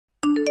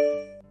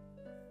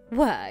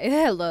Why,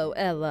 hello,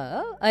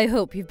 Ella. I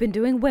hope you've been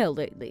doing well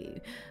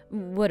lately.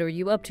 What are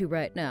you up to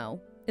right now?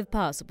 If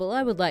possible,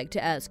 I would like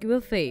to ask you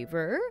a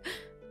favor.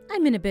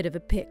 I'm in a bit of a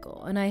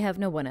pickle, and I have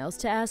no one else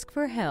to ask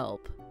for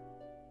help.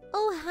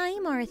 Oh, hi,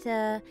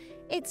 Martha.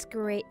 It's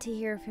great to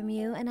hear from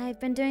you, and I've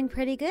been doing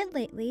pretty good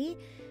lately.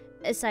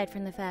 Aside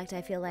from the fact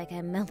I feel like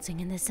I'm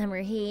melting in the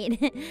summer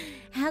heat.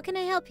 How can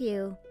I help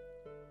you?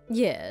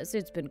 Yes,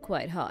 it's been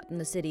quite hot in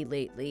the city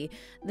lately.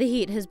 The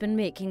heat has been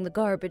making the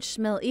garbage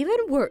smell even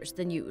worse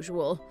than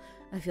usual.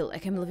 I feel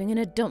like I'm living in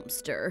a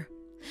dumpster.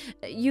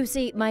 You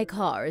see, my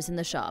car is in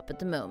the shop at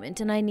the moment,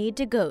 and I need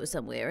to go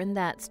somewhere, and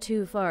that's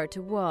too far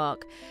to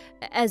walk.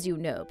 As you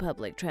know,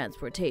 public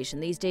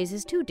transportation these days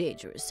is too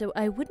dangerous, so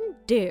I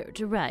wouldn't dare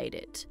to ride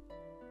it.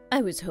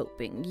 I was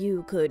hoping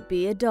you could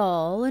be a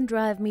doll and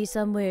drive me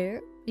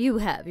somewhere. You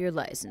have your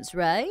license,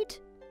 right?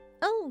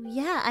 Oh,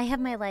 yeah, I have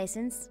my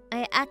license.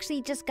 I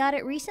actually just got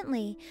it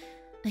recently.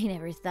 I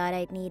never thought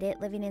I'd need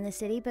it living in the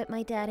city, but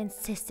my dad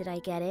insisted I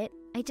get it.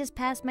 I just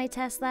passed my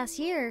test last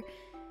year.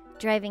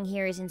 Driving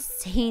here is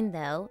insane,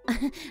 though.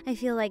 I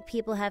feel like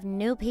people have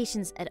no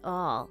patience at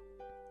all.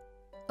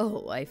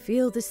 Oh, I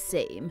feel the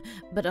same,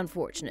 but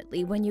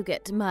unfortunately, when you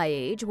get to my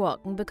age,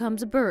 walking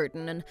becomes a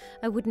burden, and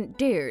I wouldn't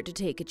dare to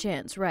take a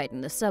chance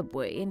riding the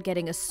subway and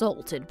getting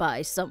assaulted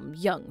by some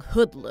young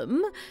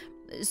hoodlum.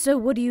 So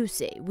what do you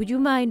say? Would you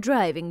mind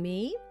driving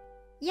me?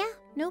 Yeah,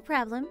 no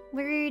problem.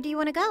 Where do you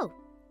want to go?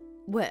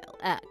 Well,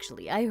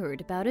 actually, I heard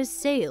about a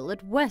sale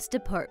at West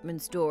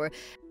Department Store,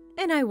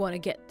 and I want to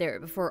get there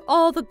before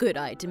all the good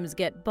items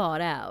get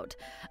bought out.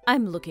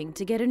 I'm looking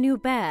to get a new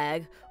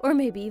bag, or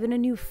maybe even a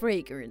new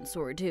fragrance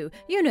or two.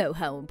 You know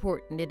how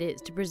important it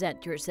is to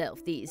present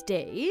yourself these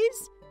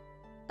days.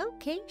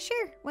 Okay,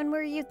 sure. When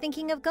were you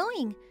thinking of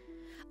going?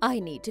 I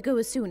need to go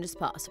as soon as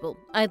possible.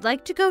 I'd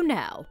like to go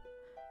now.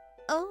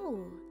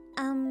 Oh,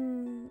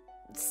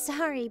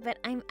 sorry, but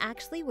I'm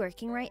actually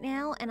working right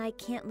now, and I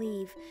can't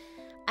leave.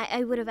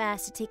 I would have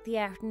asked to take the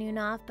afternoon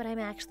off, but I'm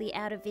actually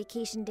out of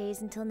vacation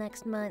days until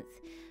next month.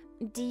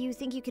 Do you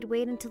think you could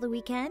wait until the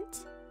weekend?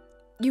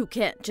 You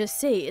can't just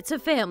say it's a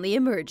family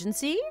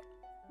emergency.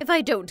 If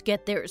I don't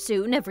get there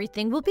soon,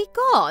 everything will be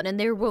gone, and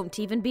there won't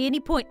even be any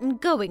point in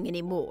going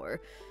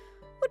anymore.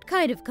 What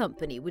kind of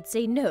company would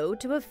say no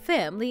to a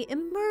family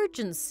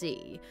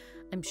emergency?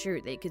 I'm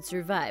sure they could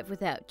survive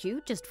without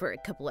you just for a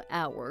couple of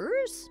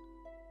hours.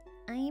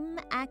 I'm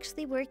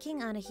actually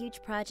working on a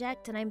huge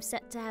project, and I'm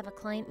set to have a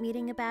client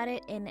meeting about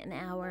it in an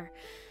hour.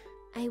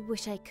 I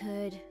wish I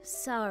could.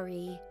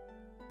 Sorry.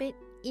 But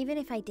even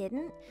if I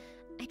didn't,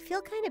 I'd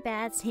feel kind of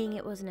bad saying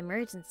it was an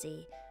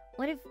emergency.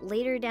 What if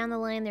later down the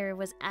line there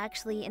was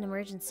actually an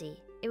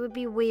emergency? It would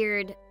be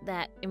weird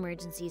that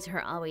emergencies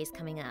are always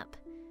coming up.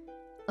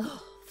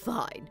 Oh,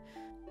 fine.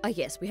 I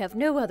guess we have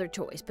no other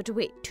choice but to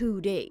wait 2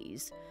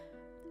 days.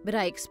 But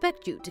I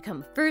expect you to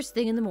come first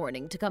thing in the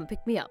morning to come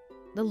pick me up.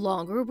 The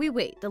longer we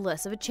wait, the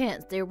less of a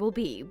chance there will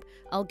be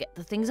I'll get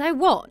the things I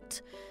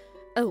want.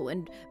 Oh,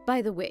 and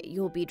by the way,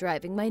 you'll be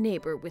driving my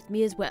neighbor with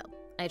me as well.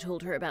 I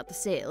told her about the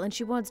sale, and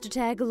she wants to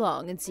tag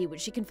along and see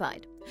what she can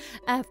find.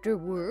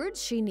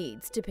 Afterwards, she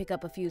needs to pick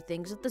up a few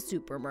things at the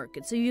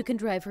supermarket, so you can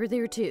drive her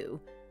there too.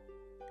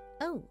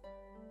 Oh,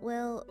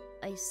 well,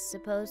 I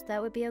suppose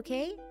that would be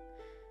okay?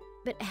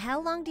 But how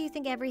long do you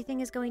think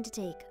everything is going to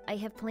take? I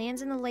have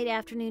plans in the late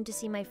afternoon to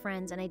see my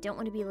friends, and I don't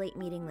want to be late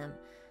meeting them.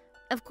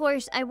 Of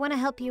course, I want to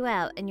help you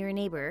out and your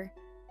neighbor.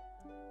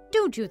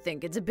 Don't you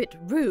think it's a bit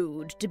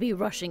rude to be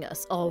rushing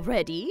us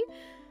already?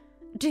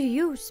 Do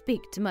you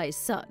speak to my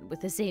son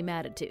with the same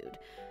attitude?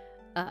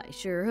 I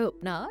sure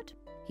hope not.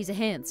 He's a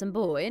handsome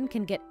boy and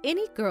can get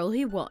any girl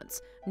he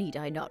wants, need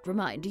I not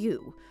remind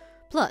you.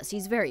 Plus,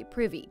 he's very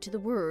privy to the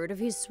word of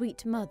his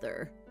sweet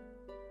mother.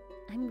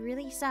 I'm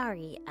really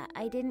sorry.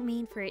 I didn't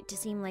mean for it to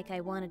seem like I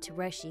wanted to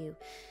rush you.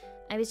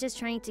 I was just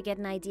trying to get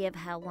an idea of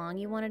how long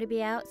you wanted to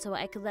be out so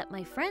I could let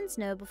my friends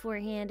know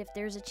beforehand if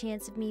there's a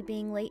chance of me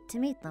being late to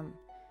meet them.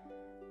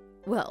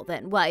 Well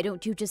then, why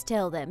don't you just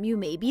tell them you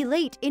may be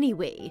late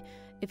anyway?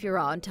 If you're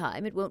on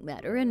time, it won't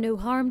matter and no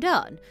harm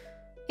done.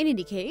 In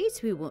any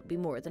case, we won't be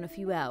more than a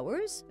few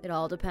hours. It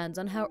all depends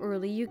on how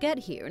early you get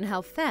here and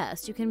how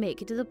fast you can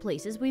make it to the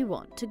places we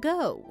want to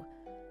go.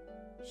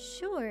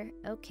 Sure,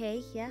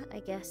 okay, yeah, I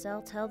guess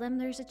I'll tell them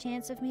there's a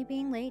chance of me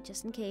being late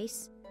just in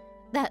case.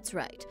 That's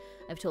right.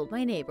 I've told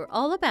my neighbor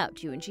all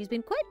about you, and she's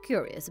been quite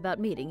curious about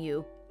meeting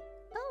you.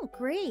 Oh,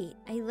 great.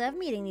 I love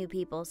meeting new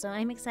people, so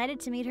I'm excited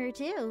to meet her,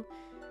 too.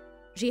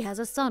 She has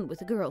a son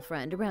with a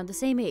girlfriend around the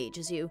same age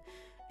as you.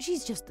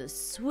 She's just the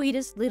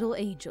sweetest little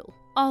angel,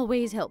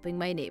 always helping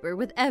my neighbor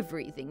with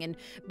everything and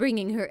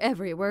bringing her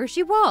everywhere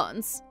she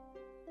wants.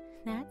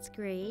 That's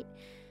great.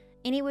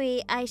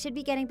 Anyway, I should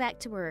be getting back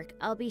to work.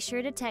 I'll be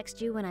sure to text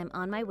you when I'm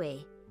on my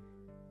way.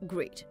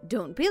 Great.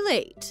 Don't be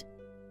late.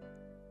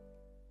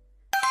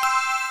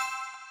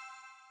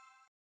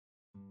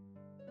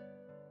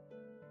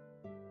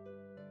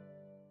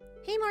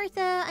 Hey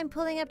Martha, I'm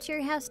pulling up to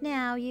your house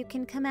now. You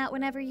can come out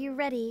whenever you're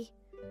ready.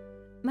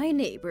 My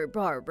neighbor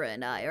Barbara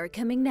and I are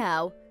coming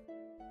now.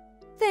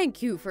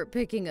 Thank you for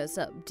picking us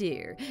up,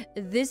 dear.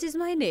 This is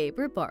my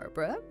neighbor,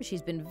 Barbara.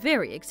 She's been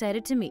very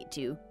excited to meet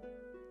you.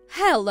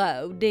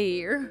 Hello,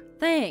 dear.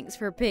 Thanks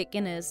for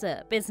picking us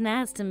up. It's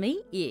nice to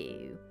meet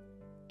you.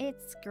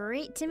 It's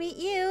great to meet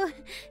you.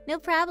 No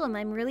problem,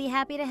 I'm really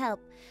happy to help.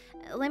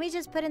 Let me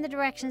just put in the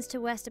directions to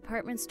West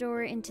Department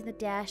Store into the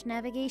dash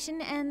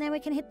navigation, and then we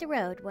can hit the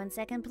road. 1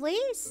 second,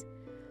 please.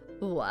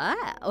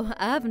 Wow,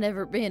 I've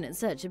never been in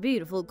such a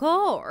beautiful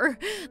car.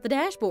 The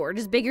dashboard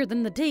is bigger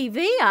than the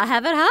TV I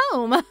have at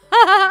home.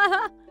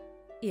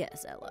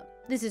 Yes, Ella,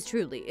 this is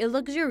truly a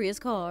luxurious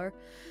car.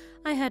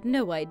 I had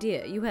no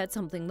idea you had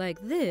something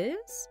like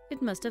this.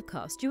 It must have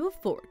cost you a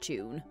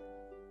fortune.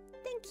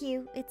 Thank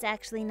you. It's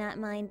actually not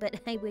mine, but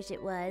I wish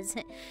it was.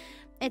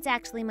 It's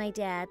actually my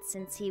dad's,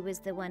 since he was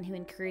the one who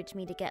encouraged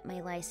me to get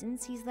my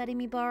license. He's letting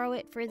me borrow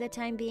it for the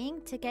time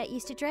being to get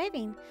used to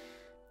driving.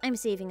 I'm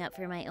saving up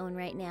for my own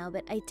right now,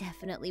 but I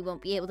definitely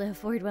won't be able to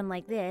afford one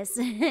like this.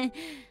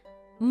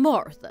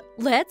 Martha,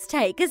 let's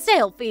take a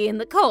selfie in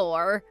the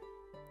car.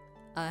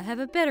 I have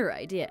a better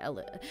idea,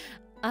 Ella.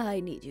 I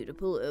need you to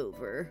pull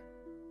over.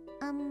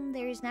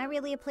 There's not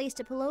really a place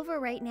to pull over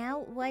right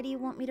now. Why do you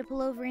want me to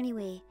pull over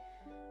anyway?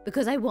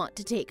 Because I want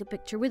to take a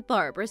picture with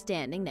Barbara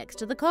standing next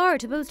to the car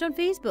to post on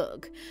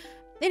Facebook.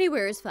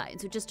 Anywhere is fine,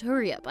 so just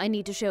hurry up. I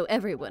need to show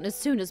everyone as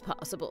soon as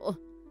possible.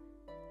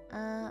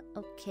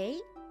 Okay.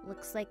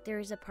 Looks like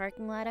there's a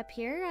parking lot up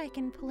here I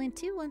can pull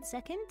into. 1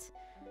 second.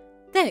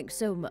 Thanks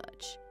so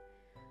much.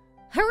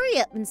 Hurry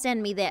up and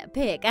send me that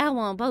pic. I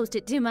want to post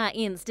it to my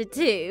Insta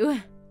too.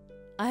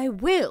 I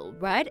will,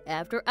 right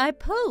after I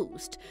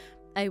post.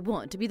 I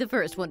want to be the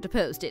first one to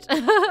post it.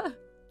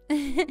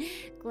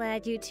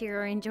 Glad you two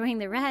are enjoying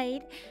the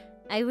ride.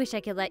 I wish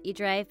I could let you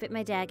drive, but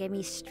my dad gave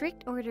me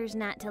strict orders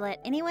not to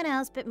let anyone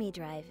else but me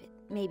drive.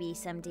 Maybe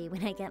someday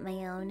when I get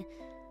my own.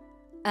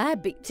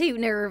 I'd be too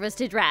nervous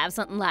to drive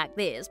something like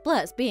this.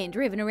 Plus, being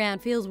driven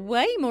around feels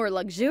way more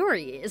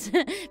luxurious.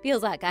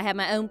 Feels like I have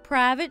my own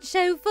private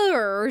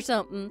chauffeur or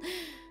something.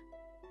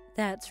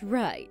 That's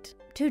right.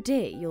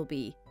 Today you'll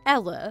be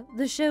Ella,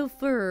 the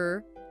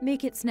chauffeur.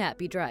 Make it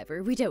snappy,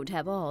 driver. We don't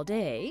have all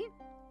day.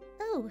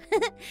 Oh,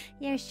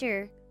 yeah,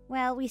 sure.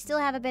 Well, we still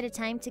have a bit of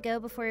time to go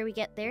before we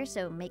get there,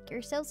 so make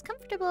yourselves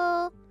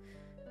comfortable.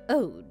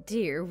 Oh,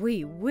 dear,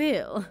 we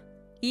will.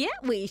 Yeah,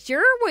 we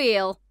sure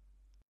will.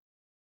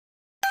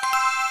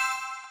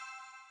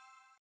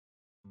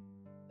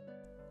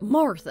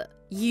 Martha,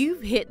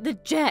 you've hit the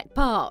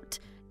jackpot.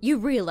 You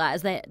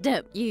realize that,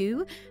 don't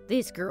you?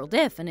 This girl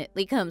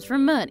definitely comes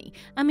from money.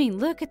 I mean,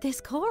 look at this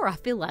car. I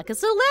feel like a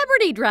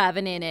celebrity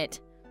driving in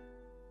it.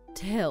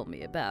 Tell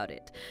me about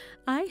it.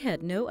 I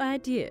had no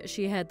idea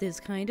she had this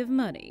kind of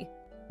money.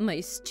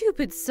 My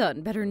stupid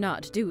son better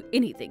not do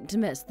anything to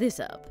mess this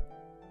up.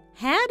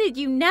 How did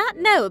you not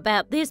know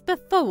about this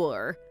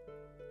before?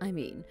 I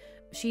mean,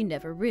 she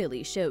never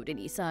really showed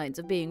any signs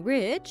of being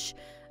rich.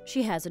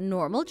 She has a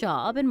normal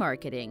job in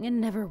marketing and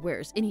never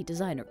wears any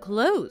designer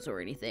clothes or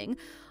anything,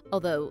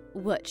 although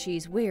what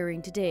she's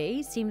wearing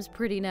today seems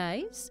pretty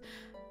nice.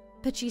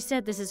 But she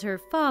said this is her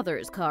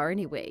father's car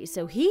anyway,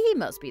 so he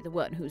must be the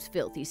one who's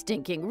filthy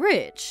stinking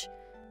rich.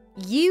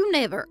 You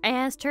never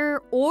asked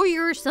her or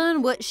your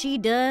son what she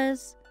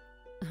does?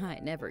 I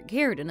never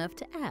cared enough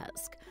to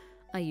ask.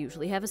 I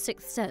usually have a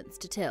sixth sense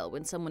to tell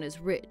when someone is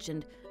rich,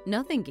 and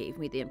nothing gave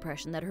me the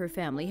impression that her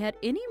family had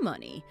any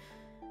money.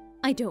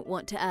 I don't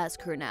want to ask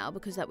her now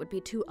because that would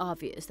be too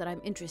obvious that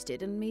I'm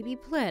interested in maybe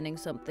planning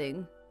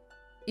something.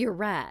 You're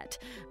right.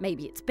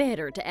 Maybe it's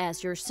better to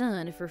ask your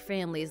son if her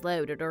family's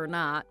loaded or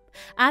not.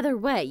 Either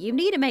way, you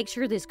need to make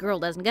sure this girl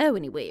doesn't go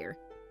anywhere.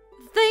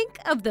 Think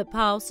of the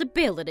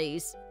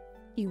possibilities.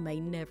 You may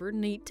never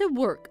need to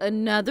work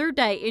another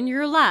day in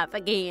your life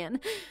again.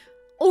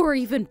 Or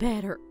even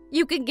better,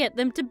 you can get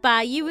them to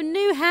buy you a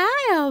new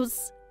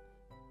house.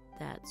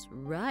 That's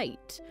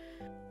right.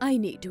 I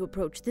need to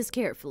approach this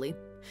carefully.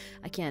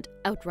 I can't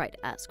outright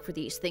ask for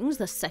these things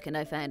the second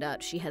I find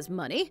out she has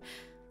money.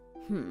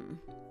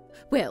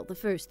 Well, the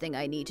first thing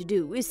I need to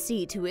do is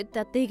see to it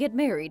that they get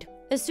married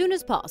as soon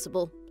as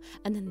possible.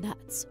 And then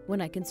that's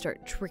when I can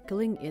start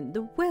trickling in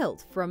the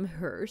wealth from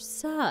her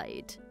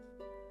side.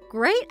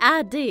 Great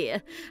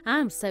idea.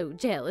 I'm so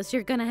jealous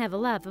you're gonna have a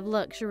life of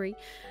luxury.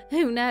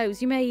 Who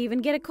knows, you may even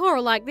get a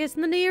car like this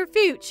in the near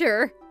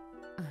future.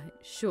 I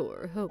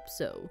sure hope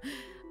so.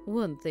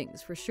 One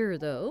thing's for sure,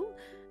 though.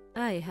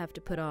 I have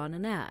to put on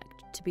an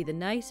act to be the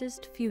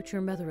nicest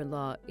future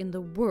mother-in-law in the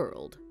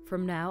world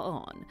from now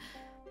on.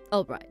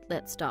 All right,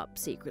 let's stop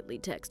secretly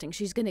texting.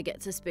 She's gonna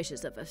get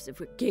suspicious of us if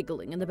we're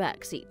giggling in the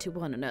backseat to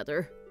one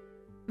another.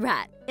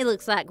 Right, it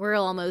looks like we're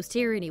almost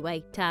here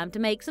anyway. Time to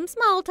make some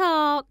small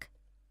talk.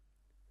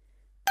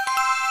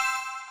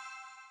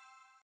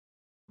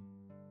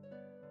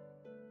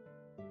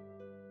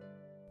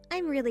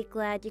 I'm really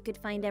glad you could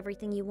find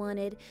everything you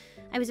wanted.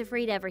 I was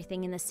afraid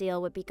everything in the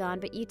sale would be gone,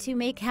 but you two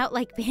make out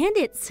like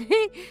bandits.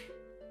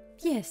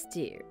 Yes,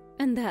 dear,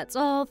 and that's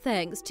all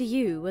thanks to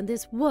you and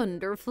this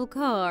wonderful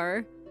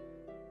car.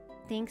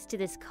 Thanks to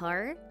this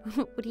car?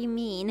 What do you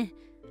mean?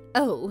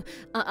 Oh,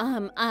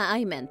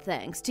 I meant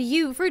thanks to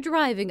you for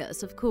driving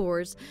us, of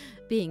course.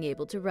 Being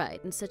able to ride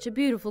in such a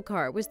beautiful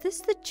car, was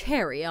this the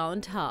cherry on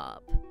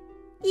top?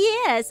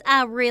 Yes,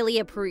 I really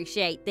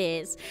appreciate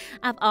this.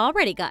 I've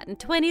already gotten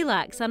 20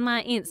 likes on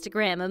my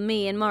Instagram of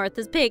me and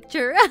Martha's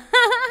picture.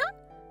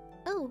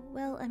 Oh,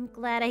 well, I'm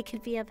glad I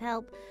could be of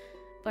help.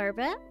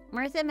 Barbara,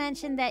 Martha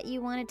mentioned that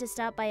you wanted to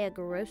stop by a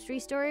grocery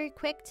store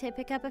quick to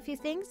pick up a few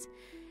things.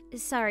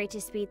 Sorry to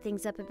speed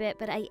things up a bit,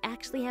 but I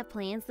actually have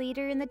plans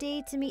later in the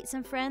day to meet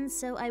some friends,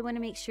 so I want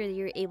to make sure that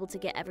you're able to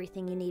get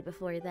everything you need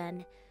before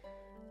then.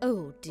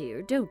 Oh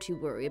dear, don't you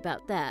worry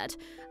about that.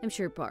 I'm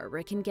sure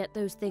Barbara can get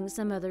those things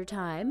some other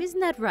time. Isn't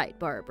that right,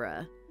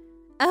 Barbara?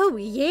 Oh,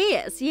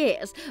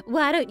 yes.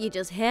 Why don't you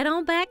just head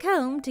on back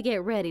home to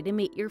get ready to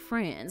meet your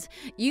friends?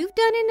 You've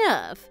done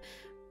enough.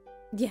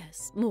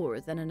 Yes, more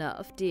than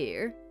enough,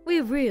 dear.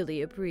 We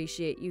really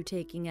appreciate you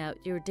taking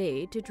out your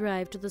day to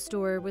drive to the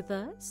store with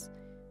us.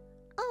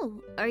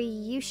 Oh, are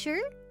you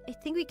sure? I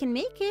think we can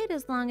make it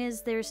as long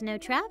as there's no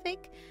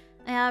traffic.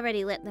 I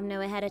already let them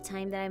know ahead of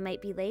time that I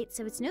might be late,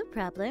 so it's no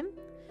problem.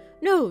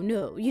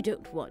 No, you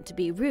don't want to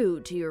be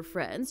rude to your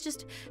friends.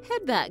 Just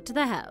head back to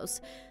the house.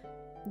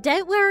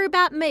 Don't worry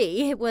about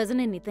me. It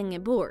wasn't anything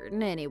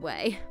important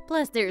anyway.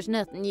 Plus, there's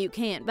nothing you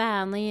can't buy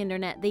on the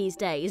internet these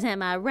days,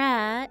 am I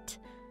right?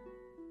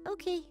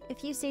 Okay,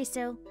 if you say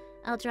so.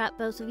 I'll drop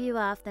both of you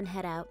off, then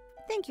head out.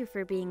 Thank you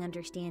for being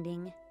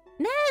understanding.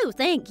 No,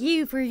 thank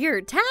you for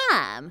your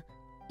time.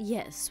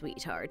 Yes,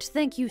 sweetheart.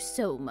 Thank you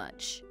so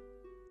much.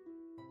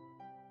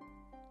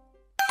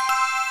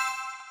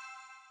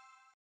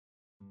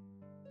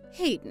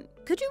 Hayden,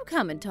 could you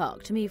come and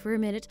talk to me for a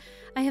minute?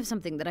 I have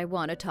something that I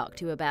want to talk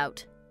to you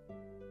about.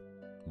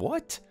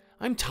 What?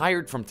 I'm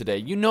tired from today.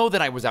 You know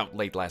that I was out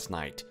late last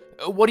night.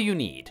 What do you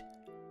need?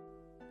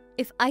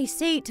 If I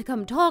say to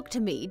come talk to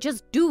me,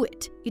 just do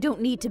it. You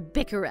don't need to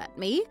bicker at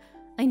me.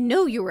 I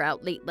know you were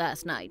out late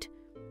last night.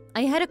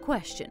 I had a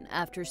question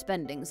after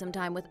spending some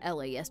time with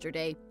Ella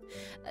yesterday.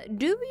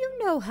 Do you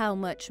know how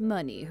much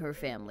money her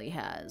family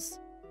has?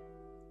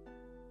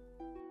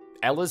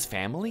 Ella's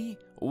family?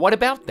 What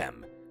about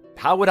them?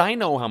 How would I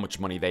know how much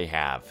money they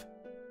have?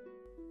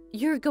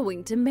 You're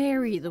going to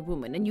marry the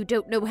woman and you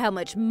don't know how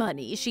much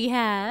money she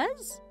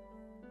has?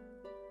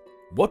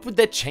 What would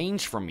that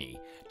change for me?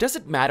 Does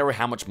it matter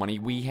how much money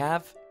we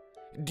have?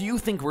 Do you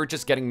think we're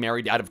just getting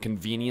married out of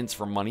convenience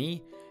for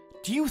money?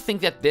 Do you think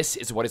that this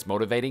is what is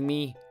motivating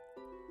me?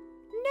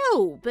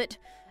 No, but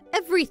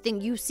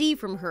everything you see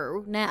from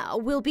her now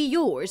will be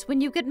yours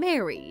when you get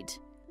married.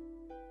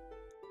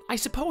 I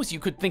suppose you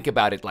could think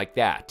about it like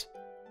that.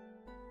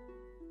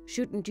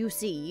 Shouldn't you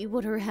see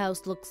what her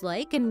house looks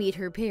like and meet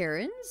her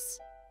parents?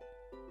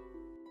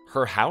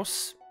 Her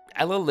house?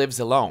 Ella lives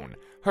alone.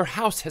 Her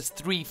house has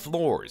 3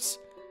 floors.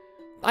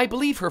 I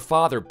believe her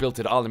father built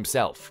it all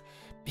himself.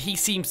 He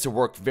seems to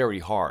work very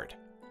hard.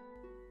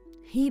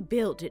 He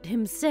built it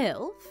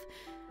himself?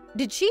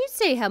 Did she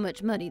say how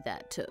much money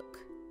that took?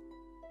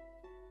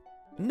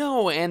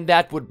 No, and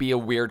that would be a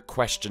weird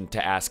question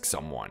to ask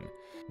someone.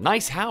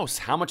 Nice house,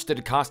 how much did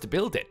it cost to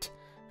build it?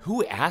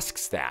 Who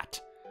asks that?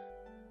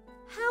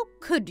 How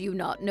could you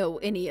not know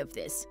any of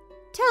this?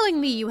 Telling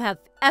me you have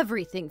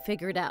everything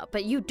figured out,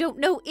 but you don't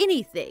know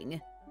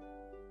anything.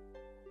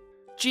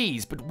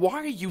 Geez, but why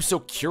are you so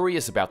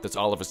curious about this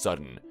all of a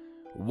sudden?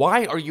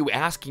 Why are you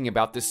asking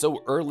about this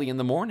so early in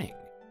the morning?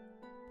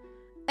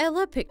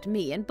 Ella picked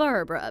me and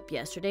Barbara up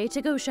yesterday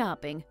to go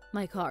shopping.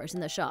 My car's in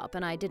the shop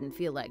and I didn't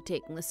feel like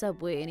taking the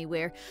subway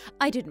anywhere.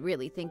 I didn't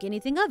really think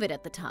anything of it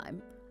at the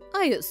time.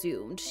 I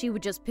assumed she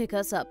would just pick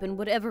us up in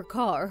whatever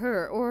car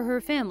her or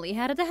her family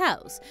had at the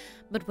house.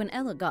 But when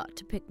Ella got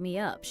to pick me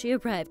up, she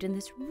arrived in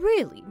this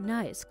really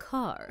nice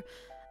car.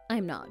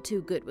 I'm not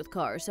too good with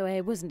cars, so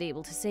I wasn't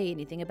able to say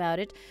anything about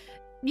it.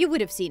 You would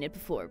have seen it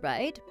before,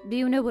 right? Do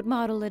you know what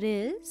model it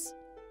is?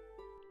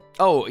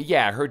 Oh,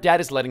 yeah, her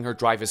dad is letting her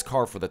drive his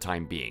car for the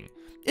time being.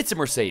 It's a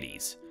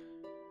Mercedes.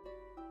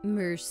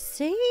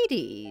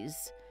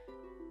 Mercedes?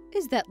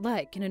 Is that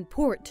like an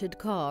imported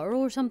car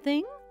or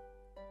something?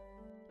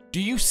 Do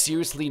you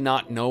seriously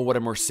not know what a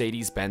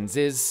Mercedes-Benz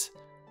is?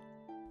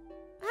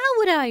 How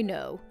would I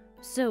know?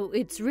 So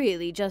it's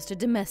really just a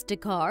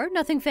domestic car,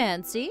 nothing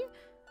fancy?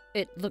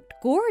 It looked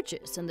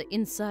gorgeous and the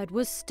inside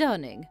was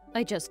stunning.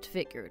 I just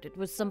figured it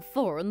was some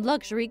foreign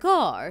luxury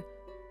car.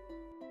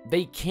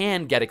 They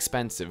can get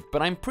expensive,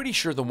 but I'm pretty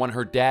sure the one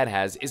her dad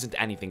has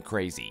isn't anything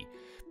crazy.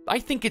 I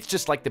think it's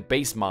just like the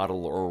base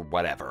model or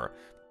whatever.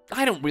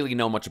 I don't really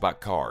know much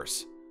about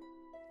cars.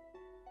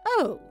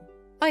 Oh,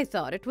 I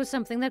thought it was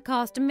something that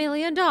cost $1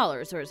 million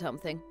or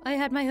something. I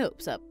had my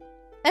hopes up.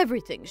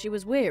 Everything she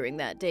was wearing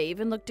that day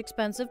even looked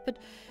expensive, but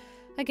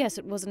I guess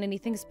it wasn't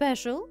anything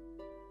special.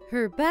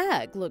 Her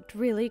bag looked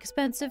really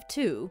expensive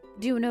too.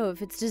 Do you know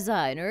if it's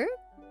designer?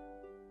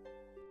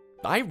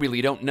 I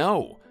really don't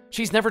know.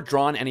 She's never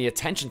drawn any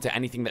attention to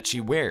anything that she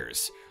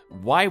wears.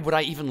 Why would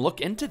I even look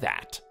into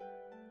that?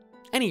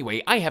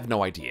 Anyway, I have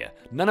no idea.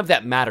 None of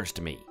that matters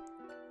to me.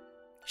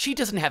 She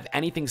doesn't have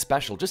anything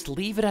special. Just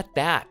leave it at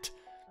that.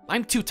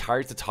 I'm too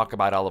tired to talk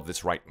about all of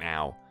this right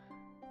now.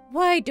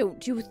 Why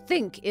don't you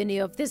think any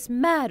of this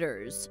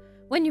matters?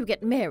 When you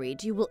get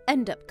married, you will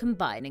end up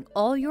combining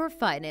all your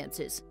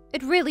finances.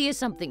 It really is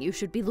something you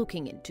should be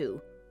looking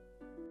into.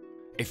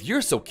 If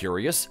you're so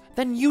curious,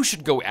 then you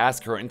should go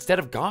ask her instead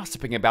of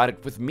gossiping about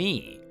it with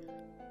me.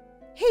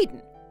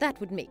 Hayden, that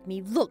would make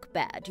me look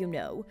bad, you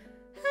know.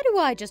 How do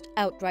I just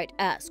outright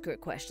ask her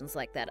questions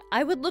like that?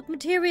 I would look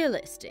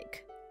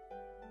materialistic.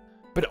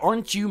 But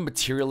aren't you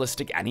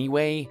materialistic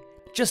anyway?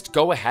 Just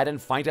go ahead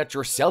and find out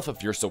yourself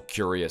if you're so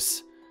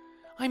curious.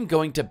 I'm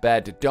going to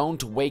bed.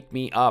 Don't wake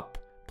me up.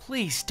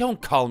 Please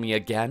don't call me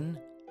again.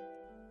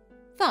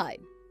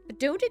 Fine, but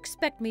don't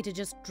expect me to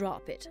just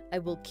drop it. I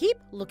will keep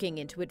looking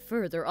into it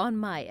further on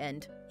my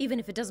end, even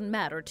if it doesn't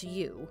matter to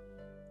you.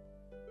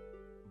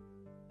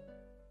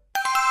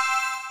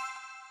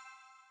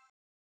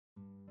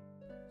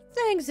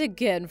 Thanks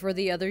again for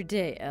the other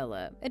day,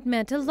 Ella. It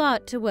meant a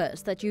lot to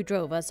us that you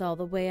drove us all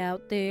the way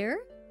out there.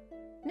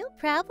 No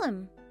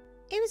problem.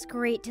 It was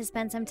great to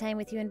spend some time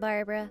with you and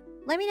Barbara.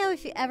 Let me know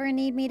if you ever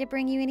need me to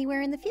bring you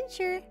anywhere in the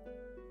future.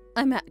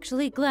 I'm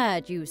actually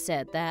glad you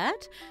said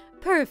that.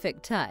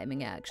 Perfect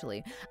timing,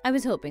 actually. I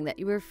was hoping that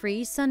you were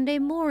free Sunday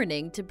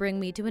morning to bring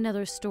me to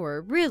another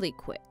store really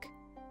quick.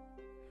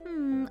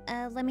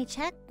 Let me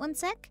check. One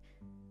sec.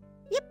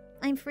 Yep,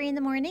 I'm free in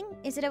the morning.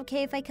 Is it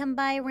okay if I come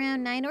by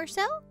around 9 or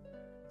so?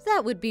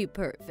 That would be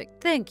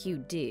perfect. Thank you,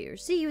 dear.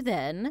 See you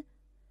then.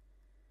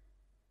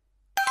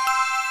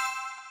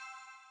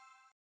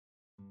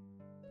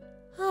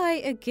 Hi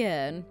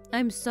again.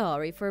 I'm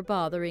sorry for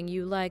bothering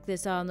you like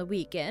this on the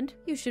weekend.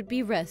 You should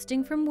be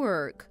resting from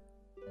work.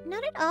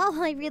 Not at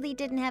all. I really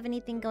didn't have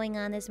anything going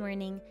on this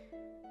morning.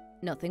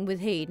 Nothing with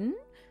Hayden?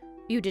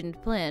 You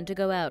didn't plan to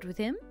go out with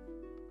him?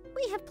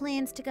 We have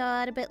plans to go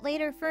out a bit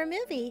later for a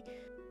movie.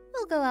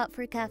 We'll go out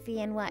for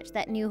coffee and watch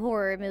that new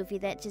horror movie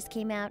that just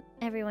came out.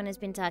 Everyone has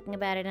been talking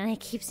about it, and I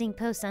keep seeing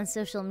posts on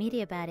social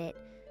media about it.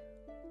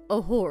 A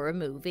horror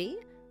movie?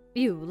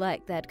 You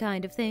like that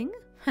kind of thing?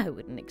 I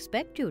wouldn't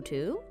expect you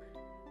to.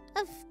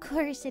 Of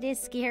course it is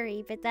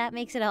scary, but that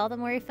makes it all the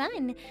more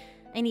fun.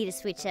 I need to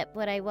switch up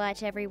what I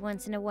watch every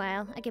once in a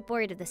while. I get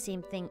bored of the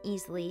same thing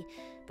easily.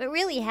 But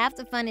really, half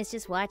the fun is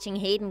just watching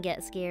Hayden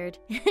get scared.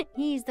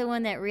 He's the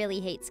one that really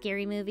hates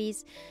scary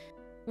movies.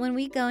 When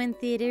we go in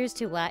theaters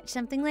to watch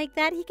something like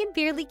that, he can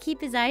barely keep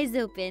his eyes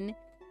open.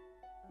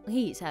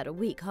 He's had a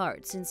weak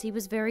heart since he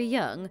was very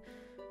young.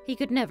 He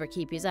could never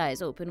keep his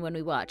eyes open when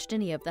we watched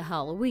any of the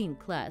Halloween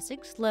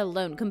classics, let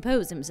alone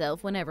compose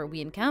himself whenever we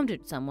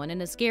encountered someone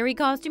in a scary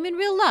costume in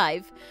real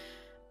life.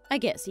 I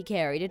guess he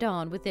carried it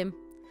on with him.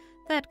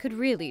 That could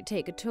really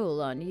take a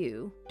toll on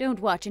you. Don't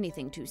watch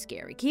anything too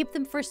scary. Keep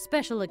them for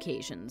special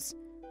occasions.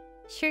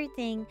 Sure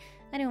thing.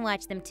 I don't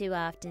watch them too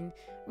often.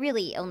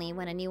 Really, only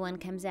when a new one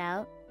comes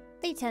out.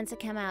 They tend to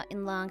come out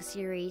in long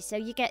series, so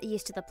you get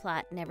used to the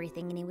plot and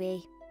everything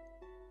anyway.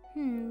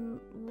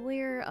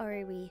 Where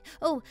are we?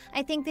 Oh,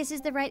 I think this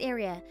is the right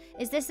area.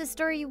 Is this the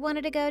store you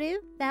wanted to go to?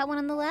 That one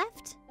on the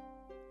left?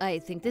 I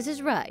think this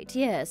is right,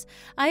 yes.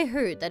 I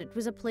heard that it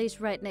was a place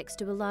right next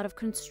to a lot of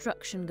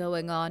construction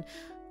going on.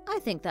 I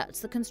think that's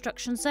the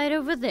construction site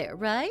over there,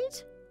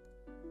 right?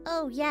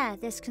 Oh, yeah,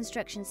 this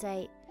construction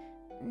site.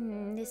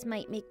 This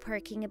might make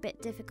parking a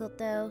bit difficult,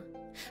 though.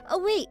 Oh,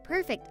 wait,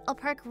 perfect. I'll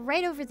park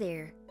right over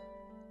there.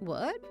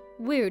 What?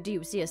 Where do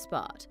you see a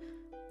spot?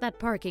 That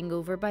parking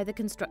over by the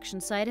construction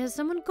site has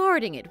someone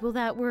guarding it. Will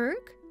that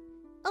work?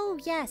 Oh,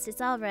 yes,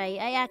 it's all right.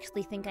 I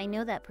actually think I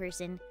know that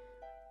person.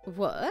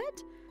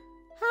 What?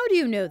 How do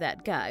you know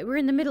that guy? We're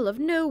in the middle of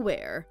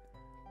nowhere.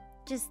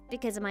 Just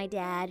because of my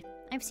dad.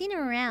 I've seen him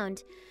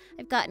around.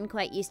 I've gotten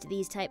quite used to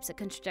these types of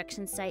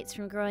construction sites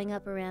from growing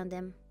up around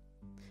them.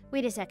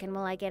 Wait a second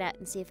while I get out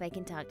and see if I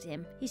can talk to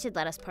him. He should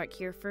let us park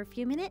here for a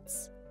few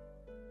minutes.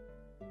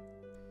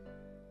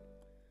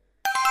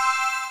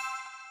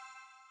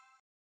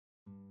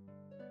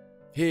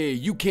 Hey,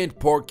 you can't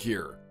park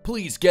here.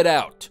 Please get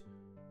out.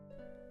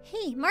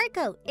 Hey,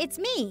 Marco, it's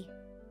me.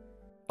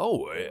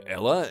 Oh,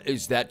 Ella,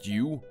 is that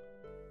you?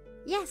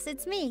 Yes,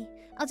 it's me.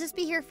 I'll just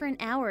be here for an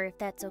hour if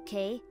that's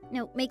okay.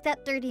 No, make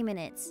that 30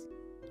 minutes.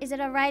 Is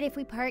it alright if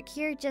we park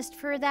here just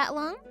for that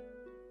long?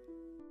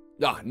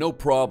 No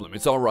problem.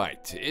 It's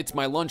alright. It's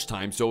my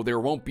lunchtime, so there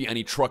won't be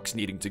any trucks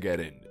needing to get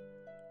in.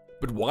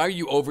 But why are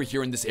you over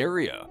here in this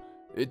area?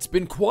 It's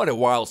been quite a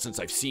while since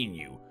I've seen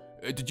you.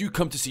 Did you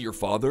come to see your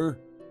father?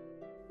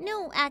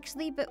 No,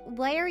 actually, but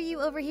why are you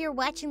over here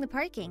watching the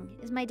parking?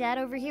 Is my dad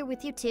over here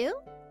with you too?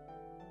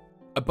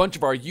 A bunch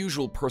of our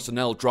usual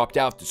personnel dropped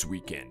out this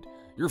weekend.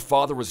 Your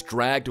father was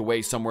dragged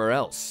away somewhere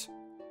else.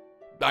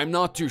 I'm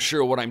not too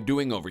sure what I'm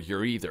doing over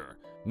here either.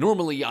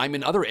 Normally, I'm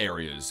in other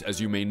areas, as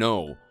you may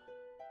know.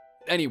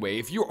 Anyway,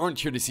 if you aren't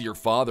here to see your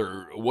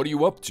father, what are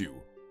you up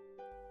to?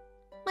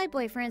 My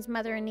boyfriend's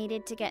mother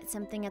needed to get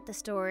something at the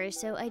store,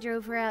 so I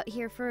drove her out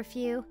here for a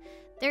few.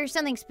 There's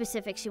something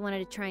specific she wanted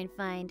to try and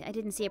find. I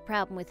didn't see a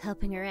problem with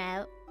helping her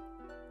out.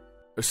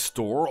 A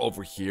store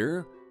over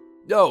here?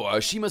 No,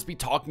 she must be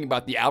talking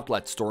about the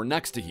outlet store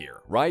next to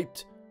here,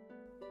 right?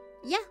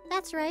 Yeah,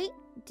 that's right.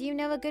 Do you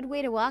know a good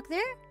way to walk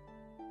there?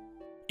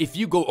 If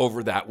you go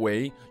over that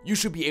way, you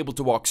should be able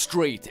to walk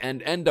straight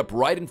and end up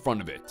right in front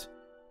of it.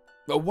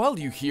 While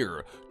you're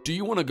here, do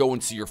you want to go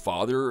and see your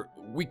father?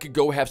 We could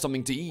go have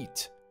something to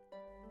eat.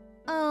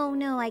 Oh,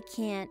 no, I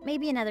can't.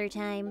 Maybe another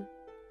time.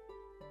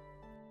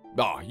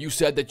 You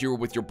said that you were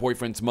with your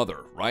boyfriend's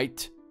mother,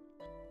 right?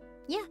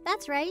 Yeah,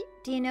 that's right.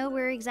 Do you know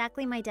where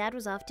exactly my dad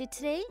was off to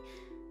today?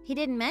 He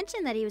didn't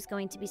mention that he was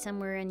going to be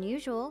somewhere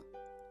unusual.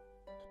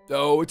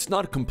 Oh, it's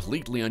not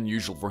completely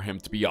unusual for him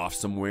to be off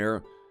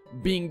somewhere.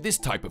 Being this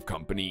type of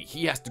company,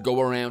 he has to go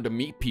around and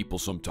meet people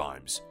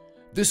sometimes.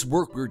 This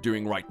work we're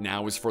doing right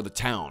now is for the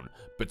town,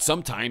 but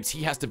sometimes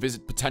he has to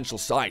visit potential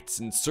sites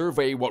and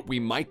survey what we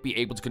might be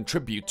able to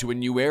contribute to a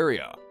new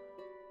area.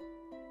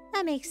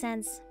 That makes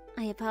sense.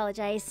 I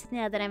apologize.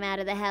 Now that I'm out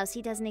of the house,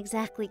 he doesn't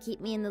exactly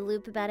keep me in the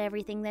loop about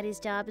everything that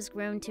his job has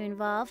grown to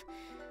involve.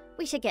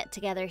 We should get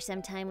together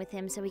sometime with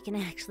him so we can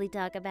actually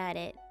talk about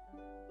it.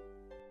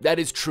 That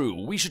is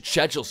true. We should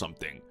schedule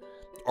something.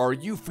 Are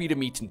you free to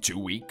meet in 2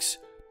 weeks?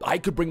 I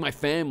could bring my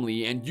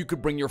family and you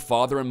could bring your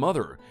father and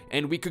mother,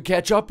 and we could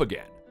catch up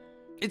again.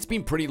 It's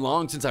been pretty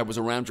long since I was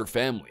around your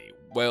family.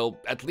 Well,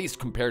 at least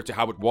compared to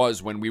how it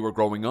was when we were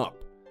growing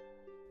up.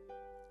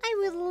 I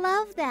would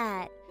love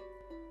that.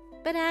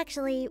 But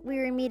actually, we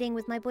were meeting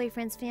with my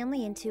boyfriend's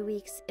family in 2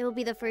 weeks. It will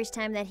be the first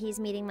time that he's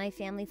meeting my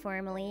family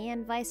formally,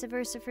 and vice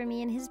versa for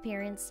me and his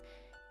parents.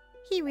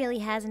 He really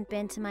hasn't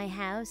been to my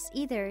house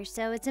either,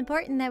 so it's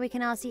important that we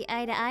can all see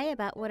eye to eye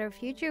about what our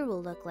future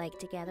will look like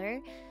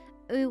together.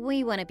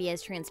 We want to be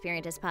as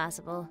transparent as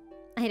possible.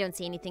 I don't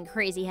see anything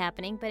crazy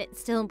happening, but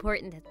it's still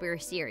important that we're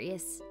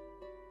serious.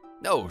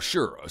 Oh,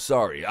 sure.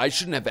 Sorry, I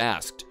shouldn't have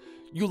asked.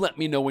 You let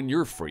me know when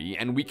you're free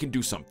and we can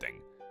do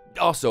something.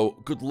 Also,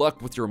 good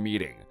luck with your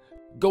meeting.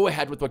 Go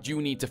ahead with what you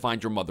need to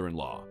find your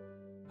mother-in-law.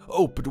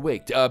 Oh, but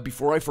wait,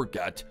 before I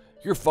forget,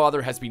 your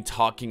father has been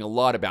talking a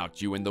lot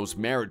about you and those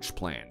marriage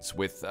plans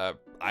with,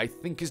 I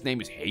think his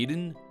name is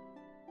Hayden?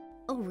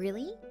 Oh,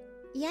 really?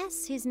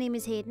 Yes, his name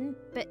is Hayden,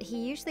 but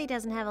he usually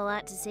doesn't have a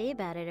lot to say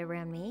about it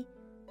around me.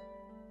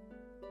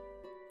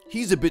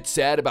 He's a bit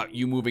sad about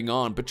you moving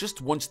on, but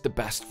just wants the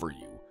best for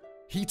you.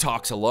 He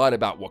talks a lot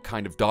about what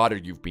kind of daughter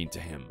you've been to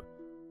him.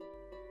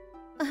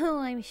 Oh,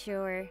 I'm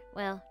sure.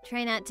 Well,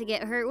 try not to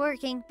get hurt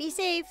working. Be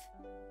safe.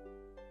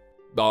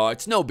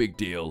 It's no big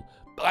deal.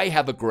 I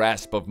have a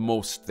grasp of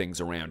most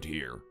things around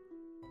here.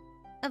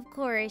 Of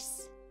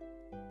course.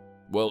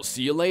 Well,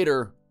 see you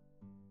later.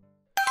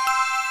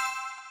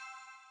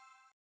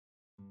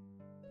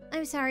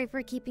 I'm sorry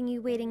for keeping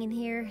you waiting in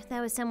here. That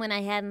was someone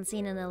I hadn't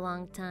seen in a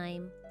long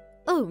time.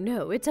 Oh,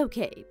 no, it's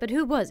okay. But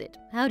who was it?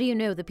 How do you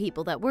know the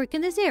people that work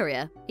in this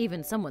area?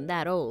 Even someone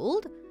that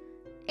old?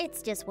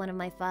 It's just one of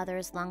my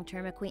father's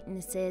long-term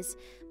acquaintances.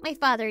 My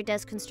father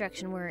does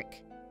construction work.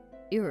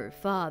 Your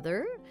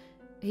father?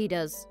 He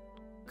does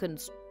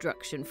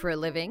construction for a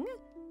living?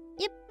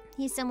 Yep,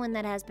 he's someone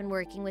that has been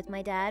working with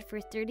my dad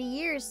for 30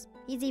 years.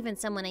 He's even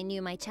someone I knew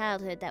in my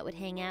childhood that would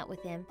hang out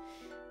with him.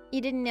 You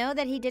didn't know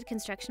that he did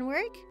construction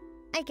work?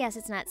 I guess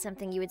it's not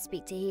something you would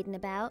speak to Hayden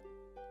about.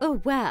 Oh,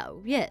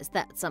 wow. Yes,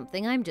 that's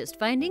something I'm just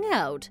finding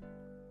out.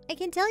 I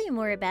can tell you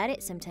more about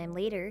it sometime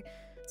later.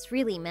 It's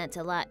really meant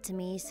a lot to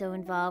me, so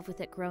involved with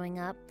it growing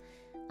up.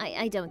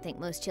 I don't think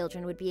most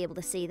children would be able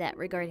to say that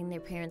regarding their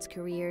parents'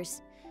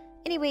 careers.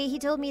 Anyway, he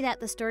told me that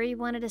the store you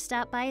wanted to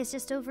stop by is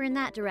just over in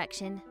that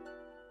direction.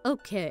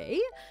 Okay.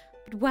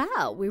 But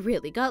wow, we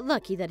really got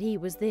lucky that he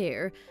was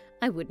there.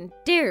 I wouldn't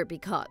dare be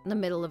caught in the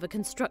middle of a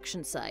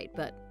construction site,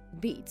 but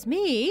beats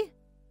me.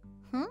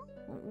 Huh?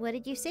 What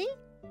did you say?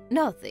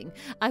 Nothing.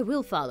 I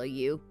will follow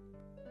you.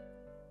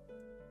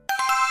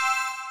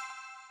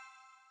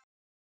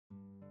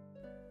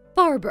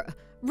 Barbara,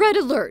 red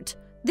alert!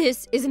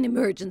 This is an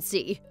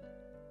emergency.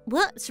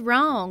 What's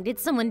wrong? Did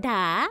someone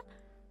die?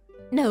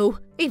 No,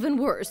 even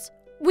worse.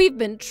 We've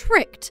been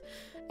tricked.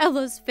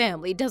 Ella's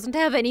family doesn't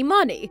have any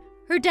money.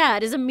 Her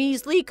dad is a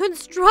measly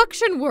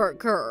construction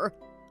worker.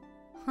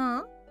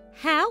 Huh?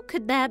 How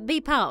could that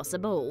be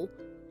possible?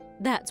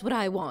 That's what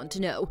I want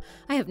to know.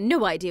 I have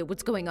no idea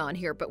what's going on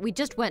here, but we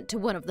just went to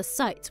one of the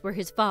sites where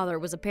his father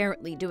was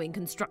apparently doing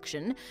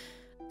construction.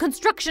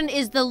 Construction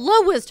is the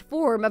lowest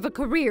form of a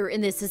career in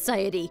this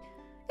society.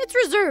 It's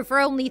reserved for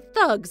only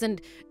thugs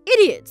and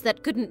idiots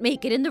that couldn't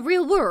make it in the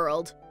real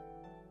world.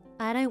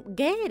 I don't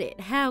get it.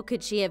 How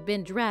could she have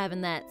been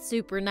driving that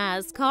super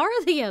nice car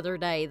the other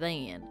day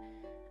then?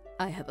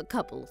 I have a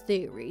couple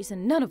theories,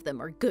 and none of them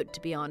are good,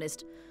 to be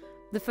honest.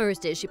 The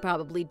first is she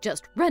probably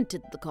just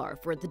rented the car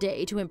for the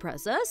day to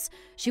impress us.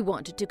 She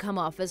wanted to come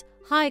off as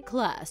high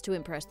class to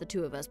impress the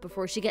two of us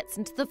before she gets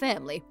into the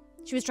family.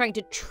 She was trying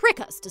to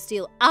trick us to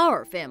steal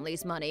our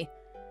family's money.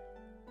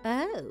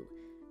 Oh,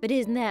 but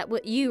isn't that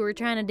what you were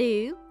trying to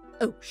do?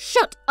 Oh,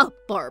 shut up,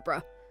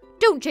 Barbara.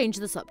 Don't change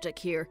the subject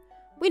here.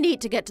 We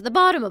need to get to the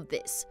bottom of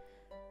this.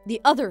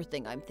 The other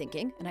thing I'm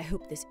thinking, and I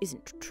hope this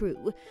isn't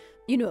true,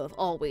 you know I've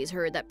always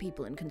heard that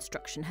people in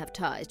construction have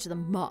ties to the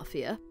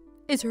mafia.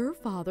 Is her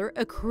father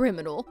a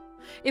criminal?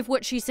 If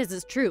what she says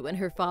is true and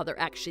her father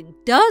actually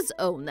does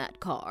own that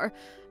car,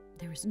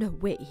 There is no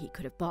way he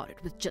could have bought it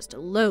with just a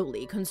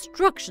lowly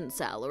construction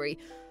salary.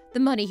 The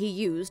money he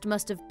used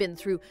must have been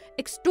through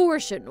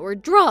extortion or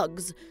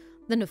drugs.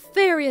 The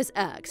nefarious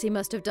acts he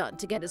must have done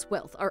to get his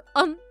wealth are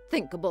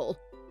unthinkable.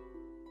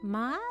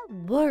 My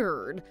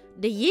word,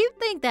 do you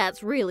think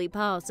that's really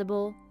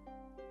possible?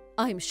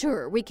 I'm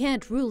sure we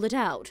can't rule it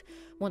out.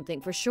 One thing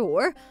for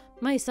sure,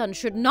 my son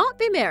should not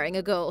be marrying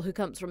a girl who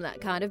comes from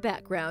that kind of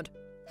background.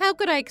 How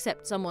could I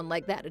accept someone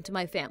like that into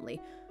my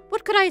family?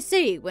 What could I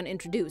say when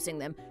introducing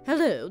them?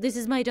 Hello, this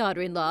is my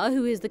daughter-in-law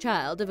who is the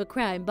child of a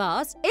crime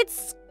boss.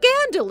 It's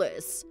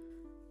scandalous!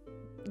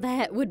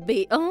 That would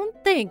be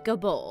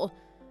unthinkable.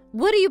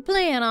 What do you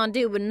plan on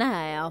doing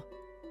now?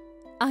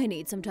 I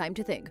need some time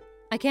to think.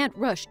 I can't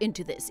rush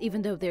into this,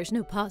 even though there's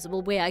no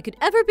possible way I could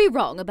ever be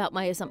wrong about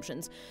my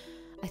assumptions.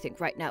 I think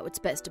right now it's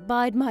best to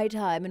bide my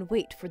time and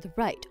wait for the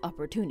right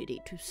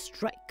opportunity to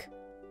strike.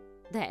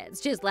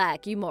 That's just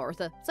like you,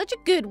 Martha. Such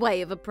a good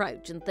way of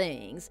approaching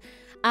things.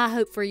 I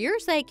hope for your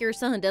sake your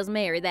son does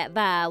marry that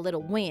vile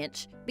little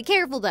wench. Be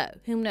careful, though.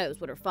 Who knows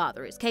what her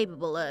father is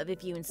capable of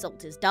if you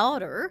insult his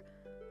daughter?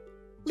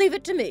 Leave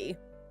it to me.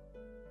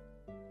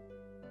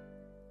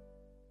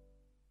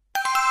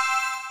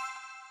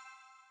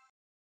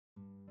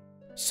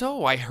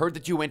 So, I heard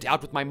that you went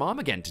out with my mom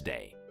again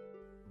today.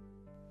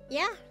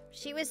 Yeah,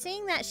 she was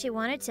saying that she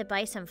wanted to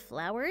buy some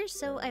flowers,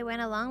 so I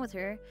went along with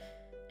her.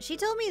 She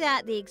told me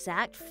that the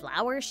exact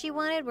flowers she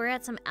wanted were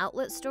at some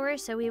outlet store,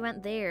 so we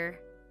went there.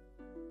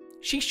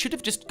 She should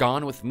have just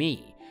gone with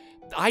me.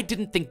 I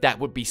didn't think that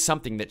would be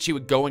something that she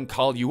would go and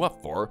call you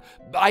up for.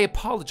 I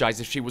apologize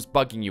if she was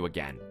bugging you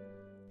again.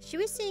 She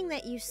was saying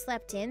that you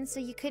slept in, so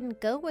you couldn't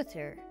go with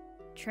her.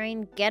 Try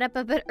and get up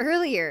a bit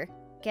earlier.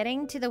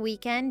 Getting to the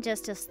weekend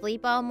just to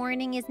sleep all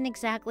morning isn't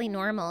exactly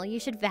normal. You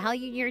should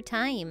value your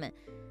time.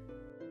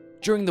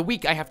 During the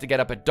week, I have to get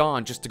up at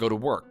dawn just to go to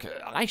work.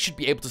 I should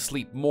be able to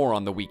sleep more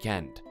on the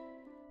weekend.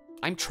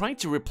 I'm trying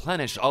to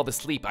replenish all the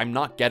sleep I'm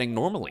not getting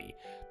normally.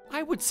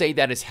 I would say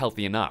that is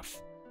healthy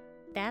enough.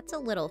 That's a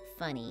little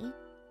funny.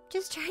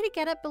 Just try to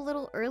get up a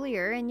little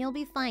earlier and you'll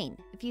be fine.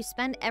 If you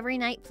spend every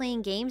night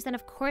playing games, then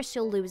of course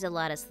you'll lose a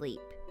lot of sleep.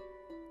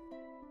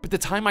 But the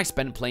time I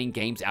spend playing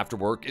games after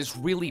work is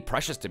really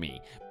precious to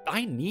me.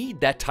 I need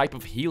that type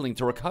of healing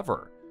to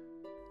recover.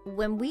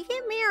 When we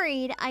get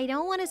married, I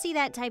don't want to see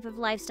that type of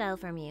lifestyle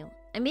from you.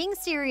 I'm being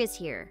serious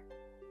here.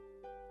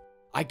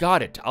 I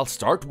got it. I'll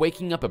start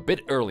waking up a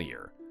bit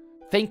earlier.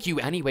 Thank you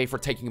anyway for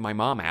taking my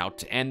mom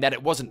out, and that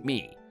it wasn't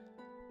me.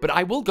 But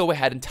I will go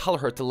ahead and tell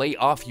her to lay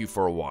off you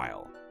for a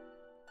while.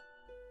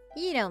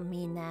 You don't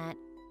mean that.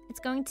 It's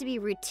going to be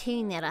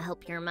routine that'll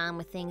help your mom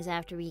with things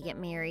after we get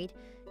married.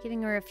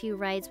 Giving her a few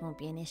rides won't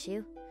be an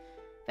issue.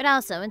 But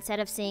also, instead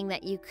of saying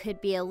that you could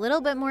be a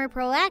little bit more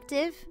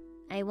proactive,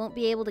 I won't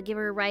be able to give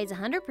her rides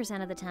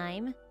 100% of the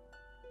time.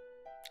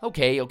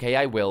 Okay,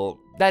 I will.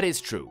 That is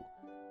true.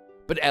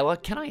 But Ella,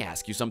 can I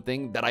ask you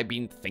something that I've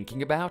been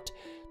thinking about?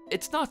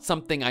 It's not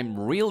something I'm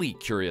really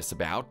curious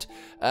about,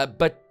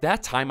 but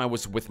that time I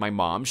was with my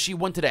mom, she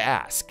wanted to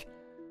ask.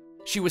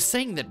 She was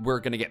saying that we're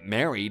gonna get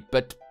married,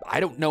 but I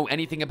don't know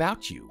anything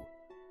about you.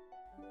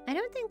 I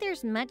don't think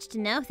there's much to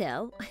know,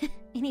 though.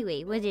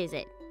 Anyway, what is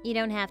it? You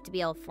don't have to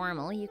be all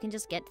formal. You can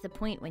just get to the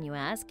point when you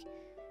ask.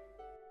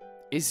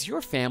 Is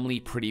your family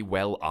pretty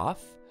well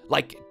off?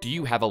 Like, do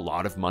you have a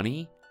lot of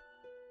money?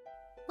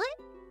 What?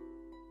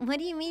 What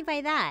do you mean by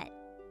that?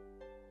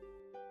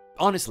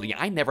 Honestly,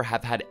 I never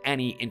have had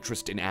any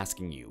interest in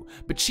asking you,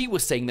 but she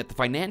was saying that the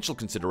financial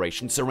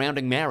considerations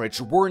surrounding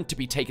marriage weren't to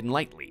be taken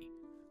lightly.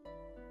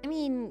 I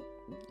mean,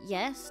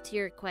 yes to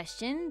your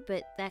question,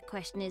 but that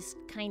question is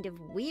kind of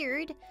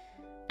weird.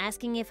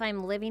 Asking if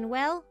I'm living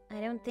well?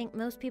 I don't think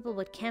most people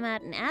would come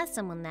out and ask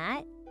someone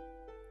that.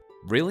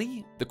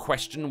 Really? The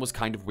question was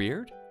kind of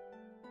weird?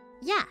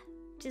 Yeah,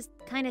 just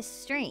kind of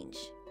strange.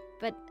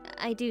 But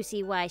I do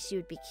see why she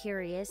would be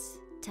curious.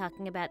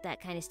 Talking about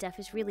that kind of stuff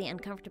is really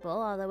uncomfortable,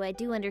 although I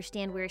do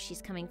understand where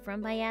she's coming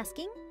from by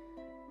asking.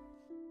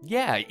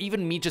 Yeah,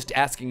 even me just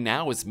asking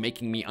now is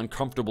making me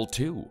uncomfortable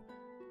too.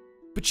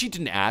 But she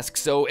didn't ask,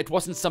 so it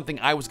wasn't something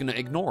I was gonna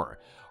ignore.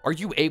 Are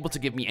you able to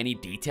give me any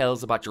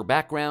details about your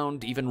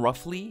background, even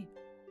roughly?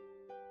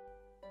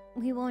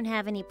 We won't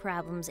have any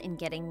problems in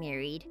getting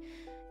married.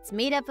 It's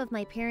made up of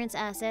my parents'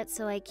 assets,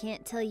 so I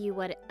can't tell you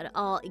what it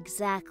all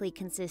exactly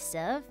consists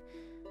of.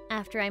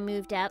 After I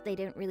moved out, they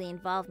didn't really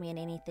involve me in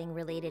anything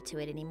related to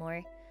it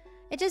anymore.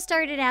 It just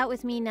started out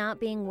with me not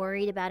being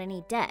worried about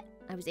any debt.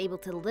 I was able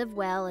to live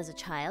well as a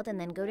child and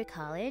then go to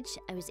college.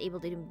 I was able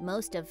to do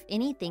most of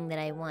anything that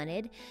I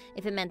wanted,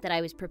 if it meant that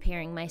I was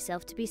preparing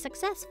myself to be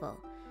successful.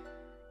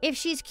 If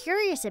she's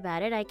curious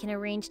about it, I can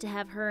arrange to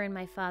have her and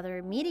my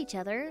father meet each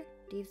other.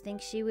 Do you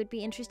think she would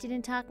be interested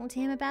in talking to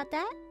him about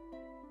that?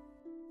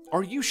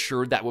 Are you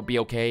sure that would be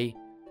okay?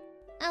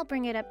 I'll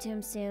bring it up to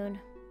him soon.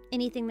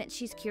 Anything that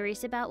she's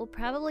curious about will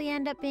probably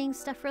end up being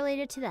stuff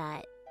related to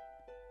that.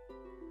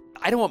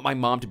 I don't want my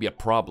mom to be a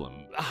problem.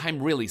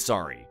 I'm really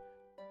sorry.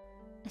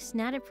 It's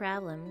not a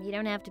problem. You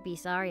don't have to be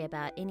sorry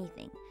about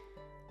anything.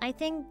 I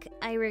think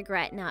I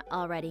regret not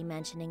already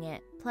mentioning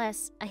it.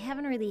 Plus, I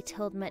haven't really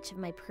told much of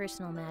my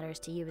personal matters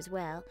to you as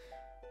well.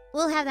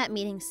 We'll have that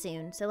meeting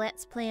soon, so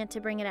let's plan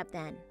to bring it up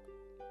then.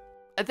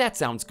 That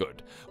sounds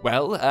good.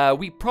 Well,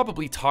 we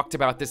probably talked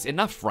about this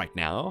enough right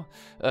now.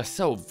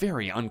 So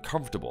very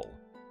uncomfortable.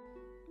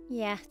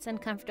 Yeah, it's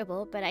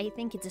uncomfortable, but I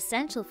think it's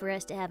essential for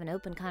us to have an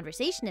open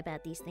conversation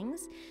about these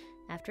things.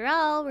 After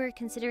all, we're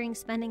considering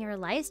spending our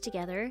lives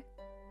together.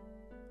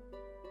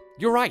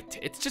 You're right.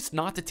 It's just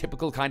not the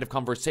typical kind of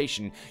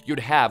conversation you'd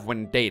have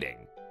when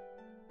dating.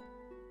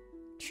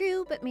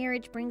 True, but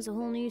marriage brings a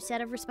whole new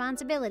set of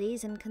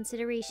responsibilities and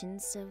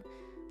considerations, so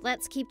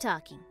let's keep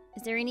talking.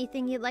 Is there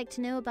anything you'd like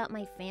to know about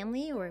my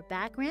family or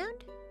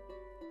background?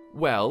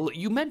 Well,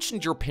 you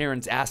mentioned your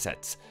parents'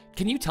 assets.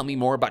 Can you tell me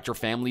more about your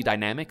family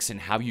dynamics and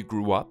how you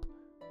grew up?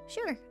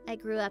 Sure. I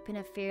grew up in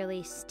a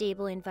fairly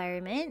stable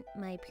environment.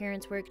 My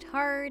parents worked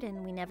hard,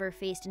 and we never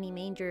faced any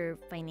major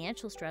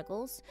financial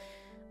struggles.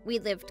 We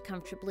lived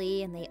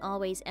comfortably, and they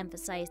always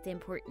emphasized the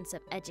importance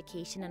of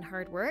education and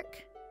hard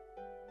work.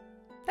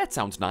 That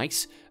sounds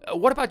nice.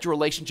 What about your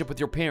relationship with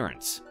your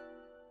parents?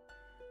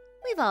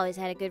 We've always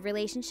had a good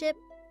relationship.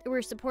 They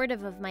were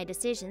supportive of my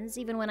decisions,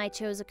 even when I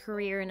chose a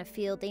career in a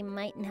field they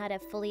might not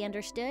have fully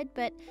understood,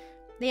 but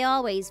they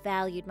always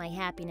valued my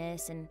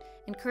happiness and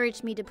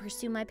encouraged me to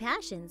pursue my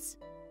passions.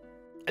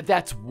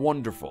 That's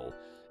wonderful.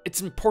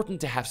 It's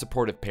important to have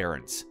supportive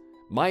parents.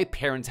 My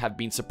parents have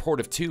been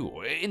supportive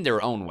too, in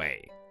their own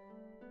way.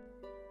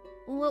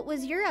 What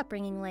was your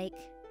upbringing like?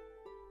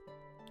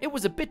 It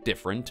was a bit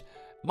different.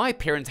 My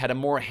parents had a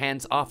more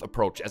hands-off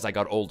approach as I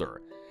got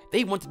older.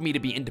 They wanted me to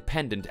be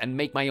independent and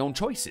make my own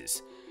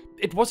choices.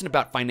 It wasn't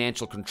about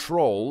financial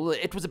control,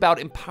 it was about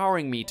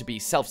empowering me to be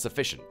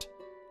self-sufficient.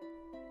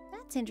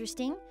 That's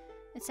interesting.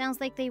 It sounds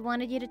like they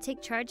wanted you to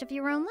take charge of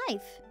your own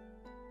life.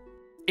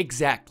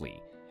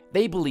 Exactly.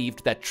 They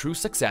believed that true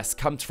success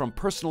comes from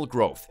personal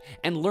growth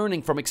and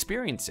learning from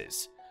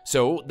experiences.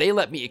 So they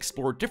let me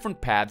explore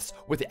different paths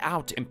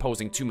without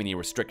imposing too many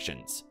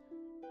restrictions.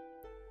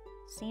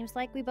 Seems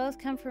like we both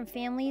come from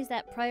families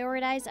that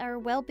prioritize our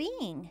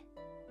well-being.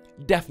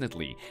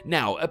 Definitely.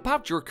 Now,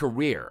 about your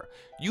career.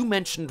 You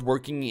mentioned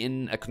working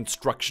in a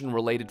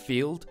construction-related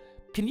field.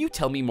 Can you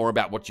tell me more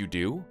about what you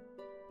do?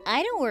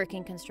 I don't work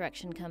in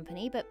construction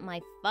company, but my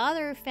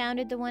father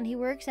founded the one he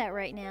works at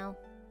right now.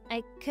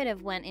 I could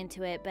have went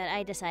into it, but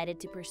I decided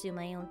to pursue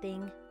my own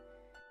thing.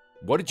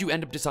 What did you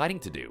end up deciding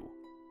to do?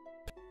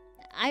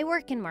 I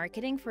work in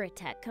marketing for a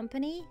tech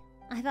company.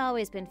 I've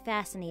always been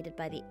fascinated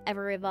by the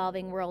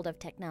ever-evolving world of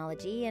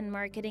technology, and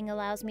marketing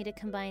allows me to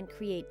combine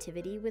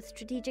creativity with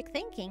strategic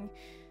thinking.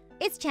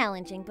 It's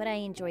challenging, but I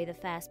enjoy the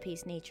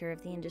fast-paced nature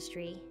of the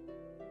industry.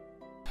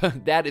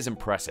 That is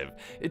impressive.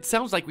 It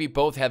sounds like we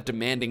both have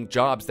demanding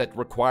jobs that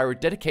require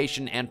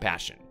dedication and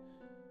passion.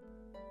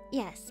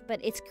 Yes, but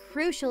it's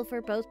crucial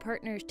for both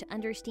partners to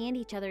understand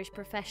each other's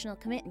professional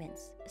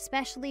commitments,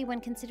 especially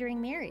when considering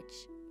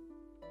marriage.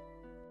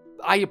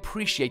 I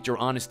appreciate your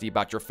honesty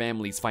about your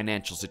family's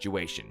financial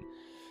situation.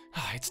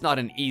 It's not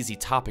an easy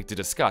topic to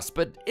discuss,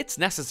 but it's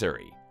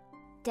necessary.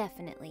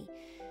 Definitely.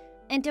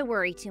 And don't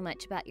worry too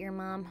much about your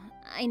mom.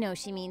 I know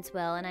she means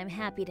well, and I'm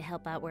happy to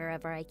help out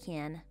wherever I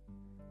can.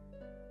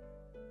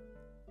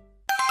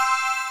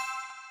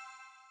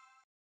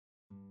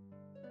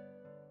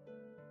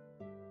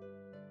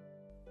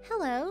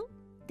 Hello,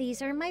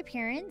 these are my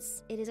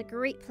parents. It is a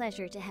great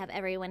pleasure to have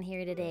everyone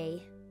here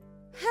today.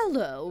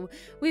 Hello.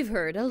 We've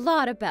heard a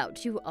lot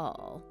about you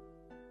all.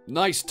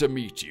 Nice to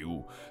meet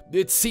you.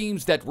 It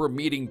seems that we're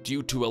meeting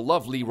due to a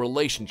lovely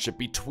relationship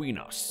between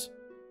us.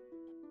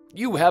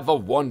 You have a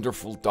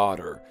wonderful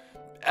daughter.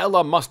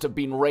 Ella must have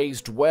been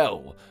raised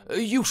well.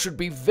 You should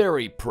be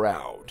very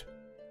proud.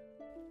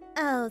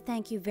 Oh,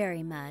 thank you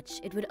very much.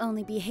 It would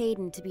only be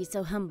Hayden to be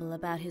so humble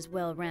about his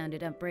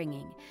well-rounded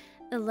upbringing.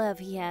 The love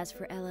he has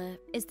for Ella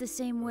is the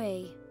same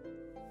way.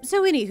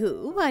 So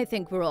anywho, I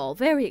think we're all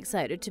very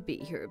excited to be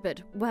here,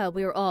 but while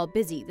we're all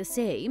busy the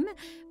same,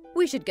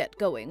 we should get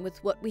going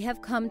with what we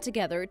have come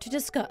together to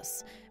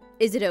discuss.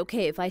 Is it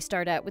okay if I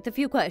start out with a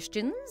few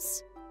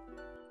questions?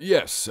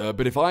 Yes,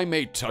 but if I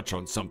may touch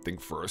on something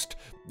first,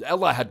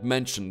 Ella had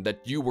mentioned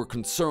that you were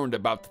concerned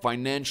about the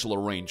financial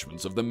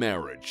arrangements of the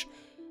marriage.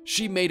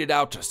 She made it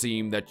out to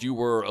seem that you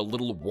were a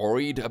little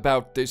worried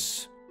about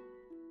this.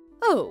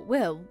 Oh,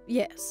 well,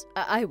 yes,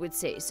 I would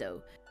say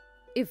so.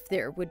 If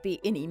there would be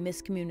any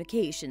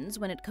miscommunications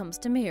when it comes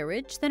to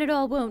marriage, then it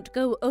all won't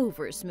go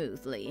over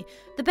smoothly.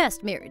 The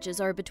best marriages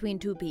are between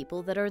two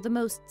people that are the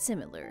most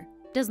similar.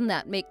 Doesn't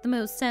that make the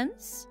most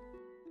sense?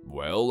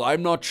 Well,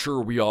 I'm not sure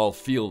we all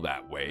feel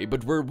that way,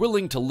 but we're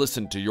willing to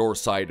listen to your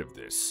side of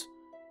this.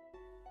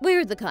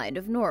 We're the kind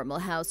of normal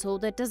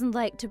household that doesn't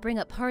like to bring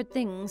up hard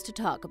things to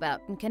talk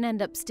about and can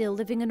end up still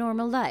living a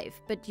normal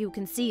life, but you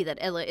can see that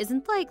Ella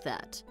isn't like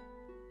that.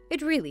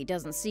 It really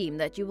doesn't seem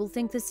that you will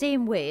think the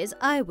same way as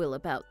I will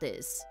about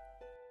this.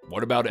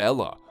 What about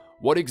Ella?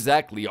 What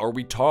exactly are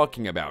we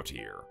talking about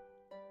here?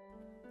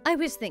 I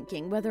was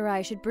thinking whether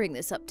I should bring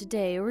this up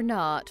today or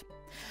not.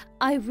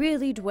 I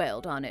really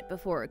dwelled on it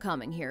before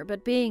coming here,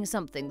 but being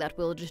something that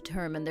will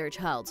determine their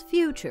child's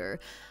future,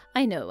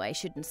 I know I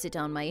shouldn't sit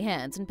on my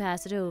hands and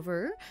pass it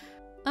over.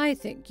 I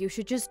think you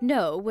should just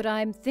know what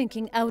I'm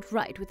thinking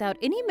outright without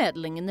any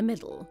meddling in the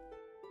middle.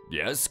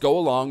 Yes, go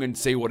along and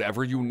say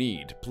whatever you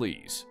need,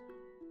 please.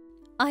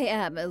 I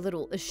am a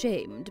little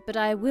ashamed, but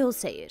I will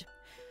say it.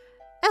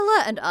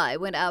 Ella and I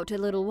went out a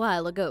little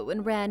while ago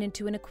and ran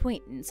into an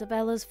acquaintance of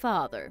Ella's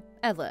father.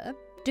 Ella,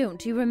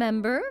 don't you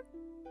remember?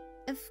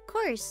 Of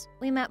course.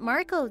 We met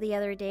Marco the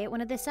other day at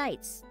one of the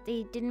sites.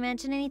 They didn't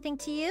mention anything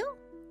to you?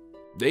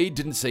 They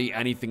didn't say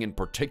anything in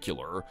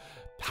particular.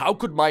 How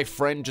could my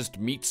friend just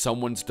meet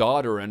someone's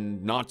daughter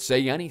and not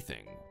say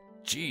anything?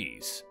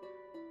 Jeez.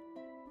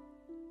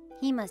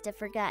 He must have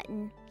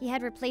forgotten. He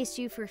had replaced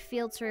you for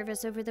field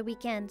service over the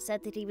weekend,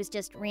 said that he was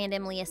just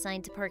randomly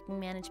assigned to parking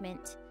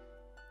management.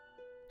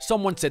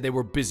 Someone said they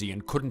were busy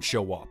and couldn't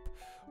show up.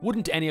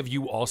 Wouldn't any of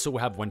you also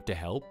have went to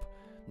help?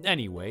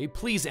 Anyway,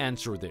 please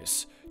answer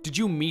this. Did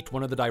you meet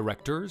one of the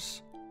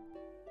directors?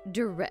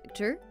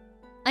 Director?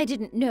 I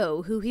didn't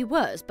know who he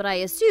was, but I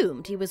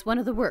assumed he was one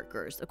of the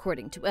workers,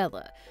 according to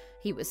Ella.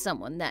 He was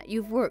someone that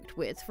you've worked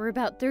with for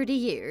about 30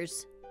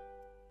 years.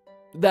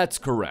 That's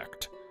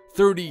correct.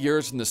 30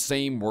 years in the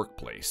same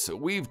workplace.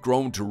 We've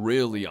grown to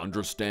really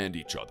understand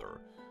each other.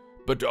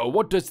 But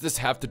what does this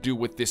have to do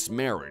with this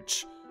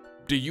marriage?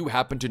 Do you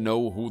happen to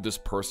know who this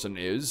person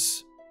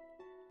is?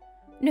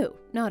 No,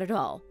 not at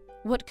all.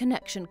 What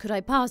connection could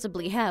I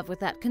possibly have with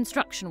that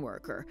construction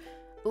worker?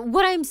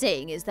 What I'm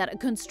saying is that a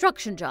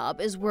construction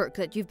job is work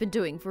that you've been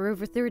doing for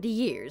over 30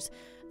 years,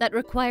 that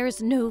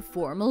requires no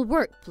formal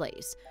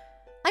workplace.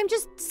 I'm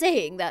just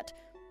saying that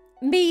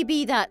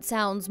maybe that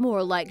sounds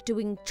more like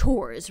doing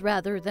chores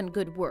rather than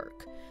good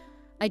work.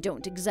 I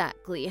don't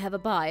exactly have a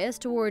bias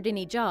toward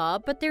any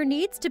job, but there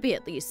needs to be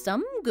at least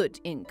some good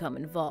income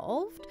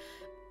involved.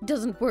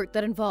 Doesn't work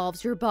that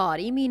involves your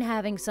body mean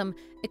having some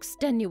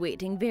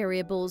extenuating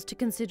variables to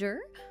consider?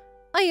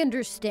 I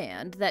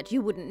understand that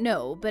you wouldn't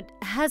know, but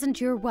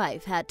hasn't your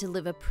wife had to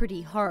live a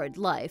pretty hard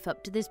life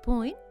up to this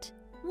point?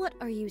 What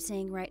are you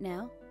saying right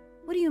now?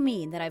 What do you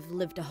mean that I've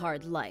lived a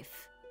hard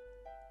life?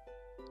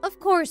 Of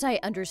course, I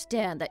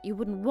understand that you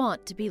wouldn't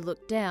want to be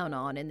looked down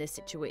on in this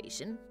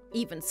situation.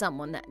 Even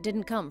someone that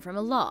didn't come from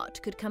a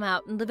lot could come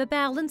out and live a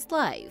balanced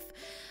life.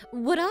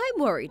 What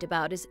I'm worried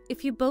about is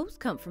if you both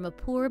come from a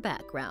poor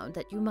background,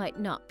 that you might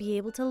not be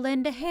able to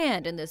lend a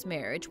hand in this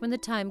marriage when the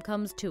time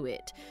comes to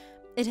it.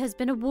 It has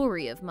been a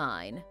worry of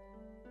mine.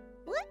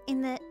 What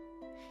in the...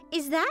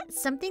 Is that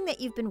something that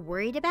you've been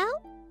worried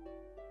about?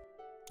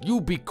 You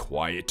be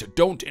quiet.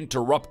 Don't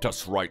interrupt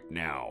us right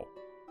now.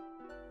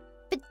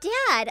 But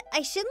Dad,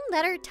 I shouldn't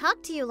let her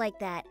talk to you like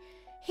that.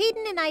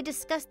 Hayden and I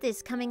discussed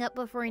this coming up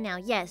before now,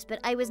 yes, but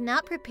I was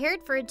not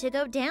prepared for it to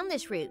go down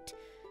this route.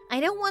 I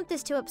don't want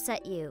this to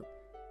upset you.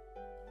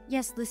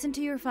 Yes, listen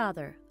to your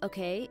father,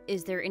 okay?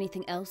 Is there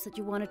anything else that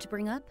you wanted to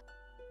bring up?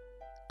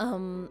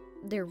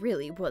 There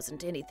really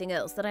wasn't anything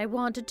else that I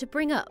wanted to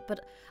bring up, but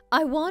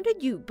I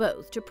wanted you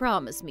both to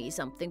promise me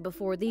something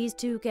before these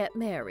two get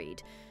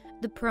married.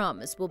 The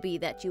promise will be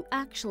that you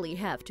actually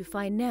have to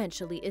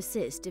financially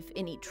assist if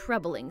any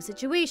troubling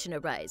situation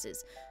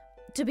arises.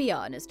 To be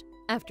honest,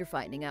 after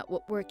finding out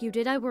what work you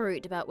did, I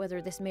worried about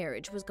whether this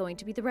marriage was going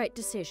to be the right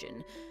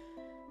decision.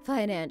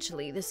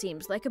 Financially, this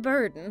seems like a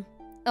burden.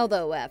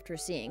 Although after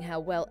seeing how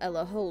well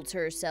Ella holds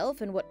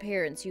herself and what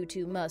parents you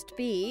two must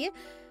be,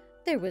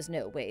 there was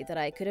no way that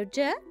I could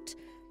object.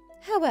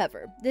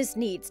 However, this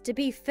needs to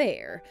be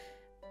fair.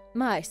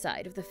 My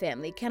side of the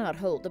family cannot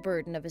hold the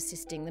burden of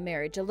assisting the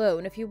marriage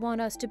alone if you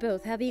want us to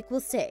both have equal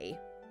say.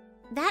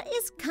 That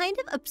is kind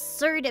of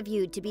absurd of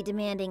you to be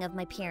demanding of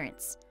my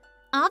parents.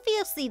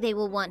 Obviously, they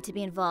will want to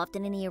be involved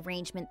in any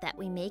arrangement that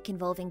we make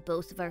involving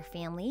both of our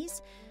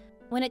families.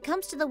 When it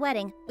comes to the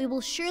wedding, we will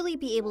surely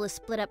be able to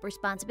split up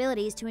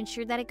responsibilities to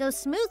ensure that it goes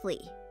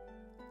smoothly.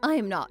 I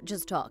am not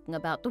just talking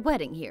about the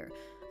wedding here.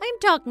 I am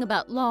talking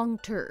about long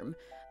term.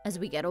 As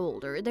we get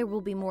older, there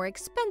will be more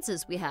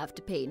expenses we have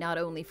to pay not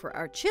only for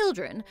our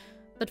children,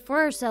 but for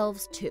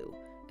ourselves too.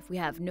 If we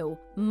have no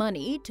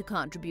money to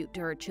contribute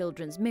to our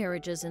children's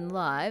marriages and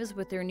lives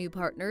with their new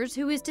partners,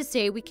 who is to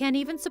say we can't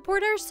even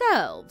support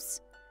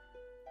ourselves?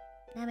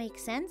 That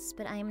makes sense,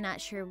 but I am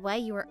not sure why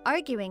you are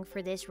arguing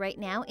for this right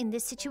now in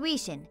this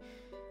situation.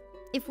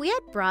 If we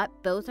had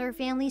brought both our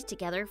families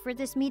together for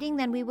this meeting,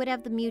 then we would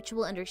have the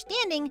mutual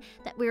understanding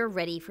that we are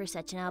ready for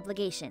such an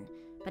obligation.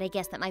 But I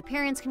guess that my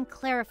parents can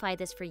clarify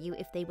this for you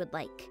if they would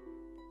like.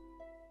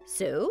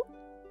 So?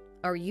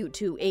 Are you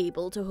two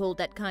able to hold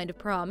that kind of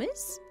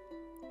promise?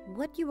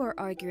 What you are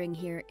arguing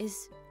here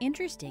is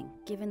interesting,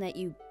 given that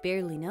you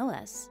barely know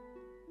us.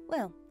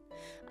 Well,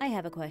 I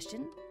have a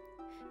question.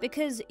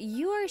 Because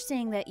you are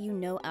saying that you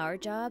know our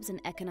jobs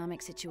and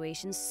economic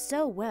situations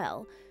so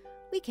well,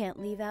 we can't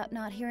leave out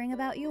not hearing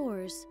about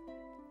yours.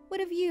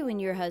 What have you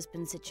and your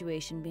husband's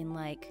situation been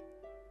like?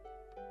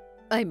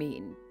 I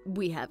mean,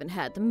 we haven't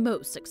had the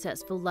most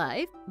successful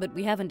life, but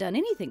we haven't done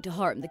anything to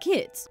harm the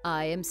kids.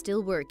 I am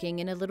still working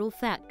in a little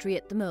factory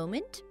at the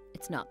moment.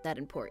 it's not that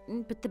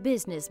important, but the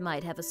business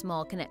might have a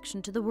small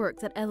connection to the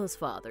work that Ella's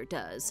father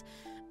does.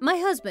 My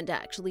husband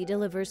actually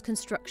delivers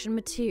construction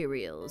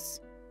materials.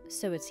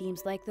 So it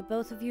seems like the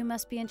both of you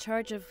must be in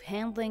charge of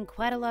handling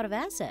quite a lot of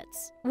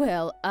assets.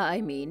 Well,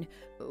 I mean,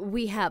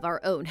 we have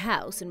our own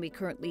house and we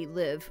currently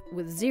live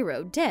with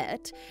zero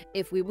debt.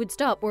 If we would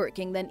stop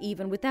working, then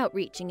even without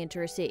reaching into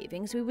our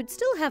savings, we would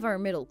still have our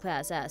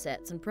middle-class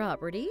assets and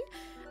property.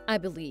 I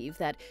believe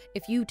that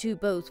if you two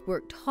both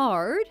worked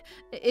hard,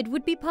 it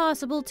would be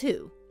possible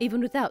too,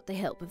 even without the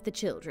help of the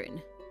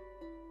children.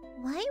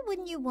 Why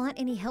wouldn't you want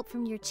any help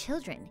from your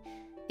children?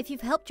 If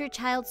you've helped your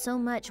child so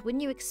much,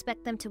 wouldn't you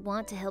expect them to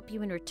want to help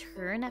you in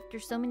return after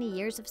so many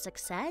years of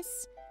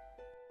success?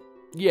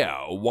 Yeah,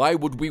 why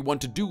would we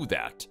want to do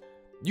that?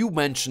 You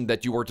mentioned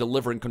that you are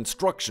delivering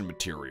construction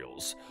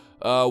materials.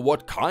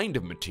 What kind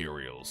of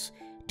materials?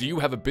 Do you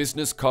have a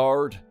business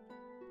card?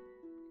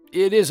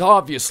 It is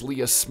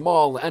obviously a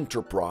small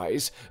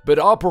enterprise, but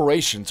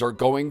operations are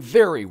going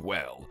very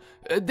well.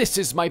 This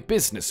is my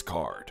business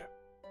card.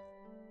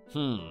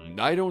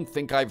 I don't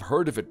think I've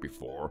heard of it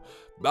before.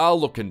 I'll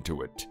look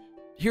into it.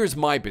 Here's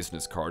my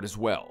business card as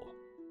well.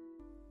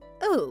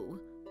 Oh,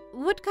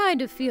 what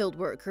kind of field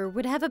worker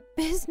would have a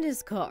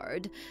business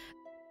card?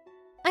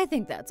 I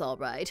think that's all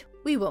right.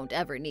 We won't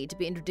ever need to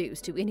be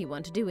introduced to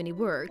anyone to do any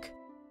work.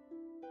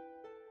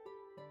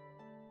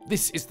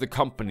 This is the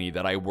company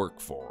that I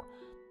work for.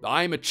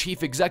 I'm a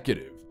chief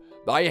executive.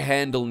 I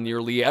handle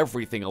nearly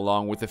everything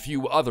along with a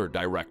few other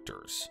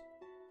directors.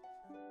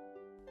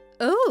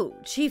 Oh,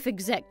 chief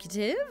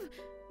executive?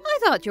 I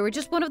thought you were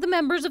just one of the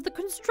members of the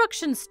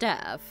construction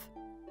staff.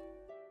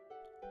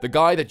 The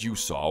guy that you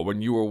saw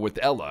when you were with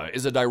Ella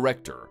is a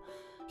director.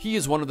 He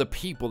is one of the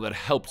people that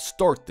helped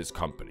start this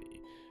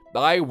company.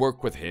 I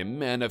work with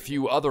him and a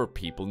few other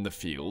people in the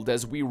field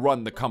as we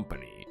run the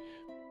company.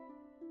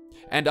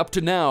 And up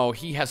to now,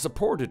 he has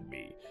supported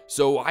me,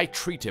 so I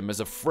treat him as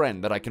a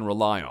friend that I can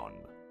rely on.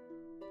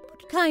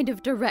 What kind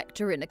of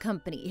director in a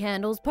company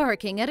handles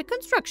parking at a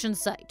construction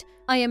site?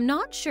 I am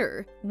not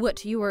sure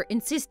what you are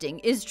insisting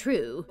is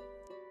true.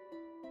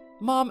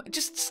 Mom,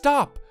 just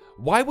stop.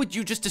 Why would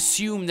you just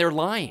assume they're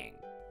lying?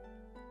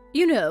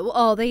 You know,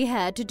 all they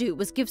had to do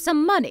was give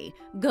some money,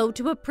 go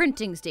to a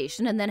printing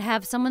station, and then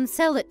have someone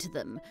sell it to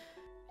them.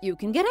 You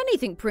can get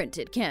anything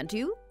printed, can't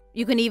you?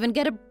 You can even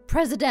get a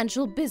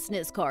presidential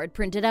business card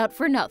printed out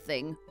for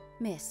nothing.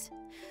 Miss,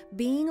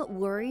 being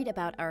worried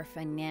about our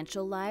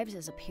financial lives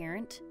as a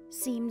parent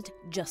seemed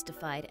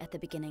justified at the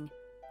beginning.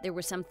 There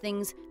were some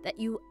things that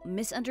you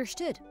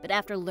misunderstood, but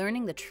after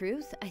learning the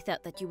truth, I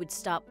thought that you would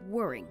stop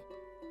worrying.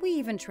 We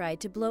even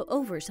tried to blow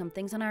over some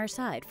things on our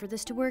side for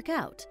this to work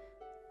out.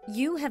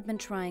 You have been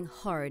trying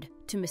hard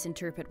to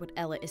misinterpret what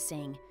Ella is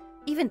saying,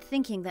 even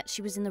thinking that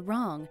she was in the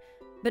wrong.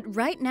 But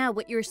right now,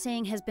 what you're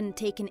saying has been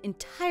taken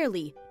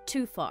entirely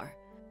too far.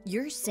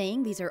 You're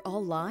saying these are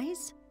all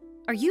lies?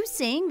 Are you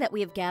saying that we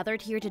have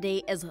gathered here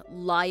today as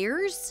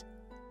liars?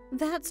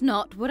 That's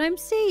not what I'm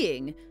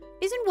saying.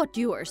 Isn't what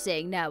you are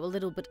saying now a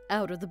little bit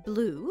out of the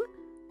blue?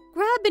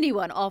 Grab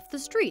anyone off the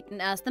street and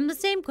ask them the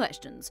same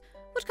questions.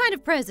 What kind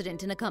of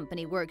president in a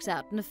company works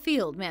out in a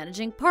field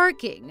managing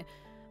parking?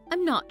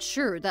 I'm not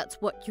sure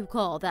that's what you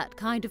call that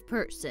kind of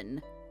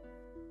person.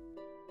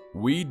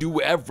 We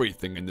do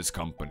everything in this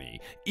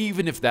company,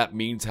 even if that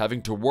means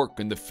having to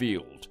work in the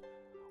field.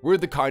 We're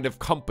the kind of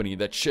company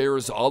that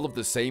shares all of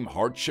the same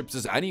hardships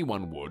as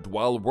anyone would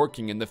while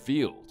working in the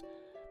field.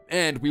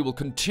 And we will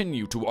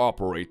continue to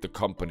operate the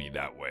company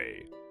that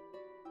way.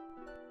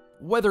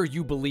 Whether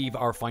you believe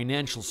our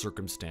financial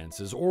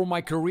circumstances or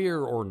my career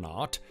or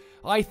not,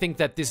 I think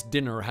that this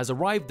dinner has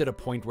arrived at a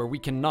point where we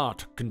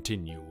cannot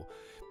continue.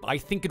 I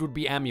think it would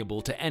be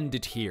amiable to end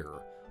it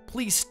here.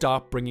 Please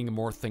stop bringing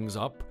more things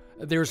up.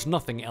 There's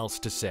nothing else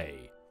to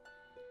say.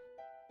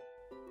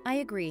 I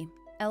agree.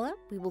 Ella,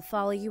 we will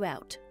follow you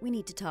out. We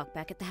need to talk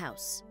back at the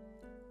house.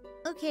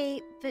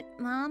 Okay, but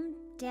Mom,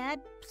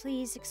 Dad,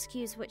 please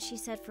excuse what she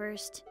said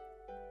first.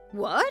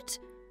 What?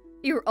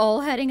 You're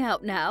all heading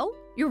out now?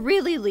 You're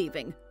really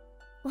leaving?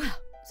 Well,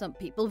 some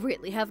people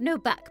really have no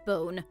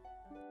backbone.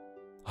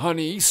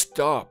 Honey,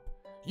 stop.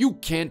 You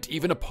can't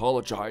even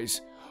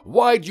apologize.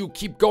 Why do you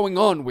keep going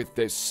on with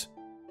this?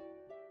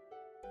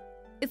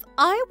 If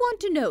I want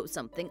to know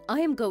something, I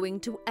am going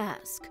to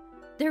ask.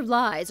 Their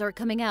lies are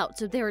coming out,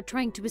 so they're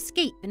trying to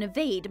escape and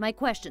evade my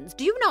questions.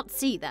 Do you not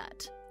see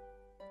that?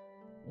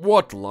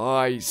 What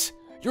lies?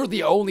 You're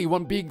the only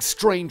one being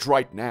strange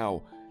right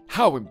now.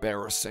 How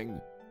embarrassing.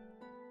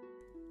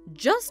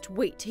 Just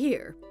wait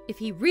here. If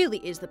he really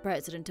is the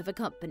president of a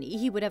company,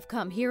 he would have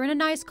come here in a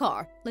nice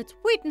car. Let's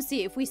wait and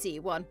see if we see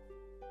one.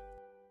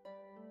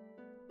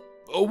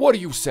 What are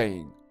you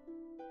saying?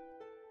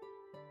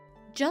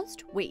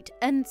 Just wait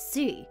and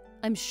see.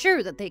 I'm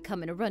sure that they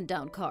come in a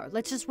rundown car.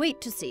 Let's just wait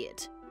to see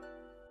it.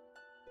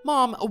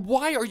 Mom,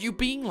 why are you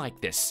being like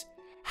this?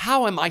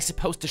 How am I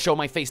supposed to show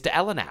my face to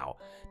Ella now?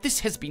 This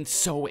has been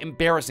so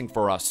embarrassing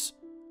for us.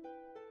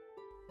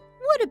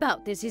 What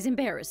about this is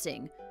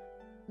embarrassing?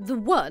 The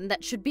one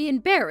that should be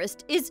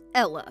embarrassed is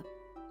Ella.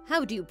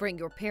 How do you bring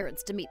your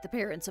parents to meet the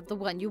parents of the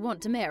one you want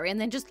to marry and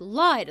then just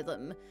lie to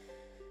them?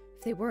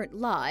 If they weren't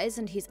lies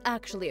and he's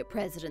actually a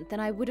president, then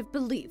I would have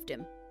believed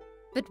him.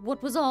 But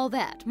what was all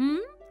that,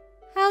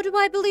 How do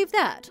I believe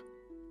that?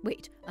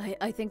 Wait,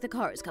 I think the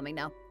car is coming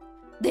now.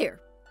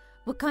 There.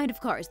 What kind of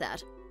car is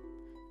that?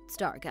 It's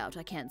dark out,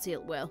 I can't see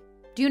it well.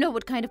 Do you know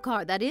what kind of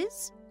car that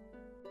is?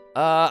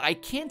 I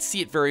can't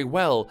see it very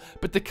well,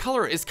 but the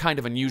color is kind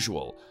of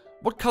unusual.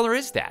 What color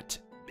is that?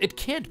 It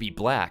can't be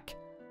black.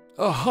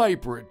 A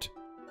hybrid.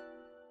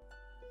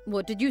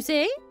 What did you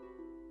say?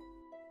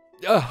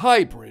 A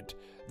hybrid.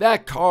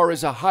 That car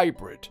is a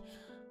hybrid.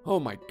 Oh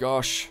my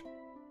gosh.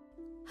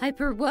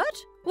 Hyper what?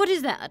 What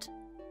is that?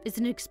 Is it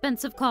an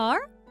expensive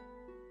car?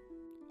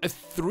 A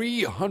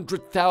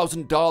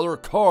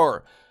 $300,000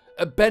 car.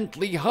 A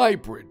Bentley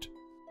hybrid.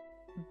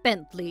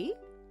 Bentley?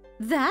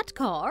 That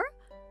car?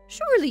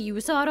 Surely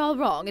you saw it all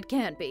wrong. It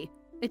can't be.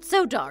 It's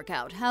so dark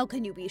out. How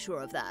can you be sure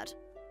of that?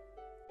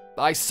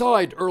 I saw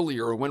it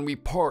earlier when we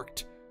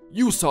parked.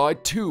 You saw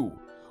it too.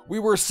 We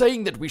were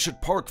saying that we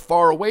should park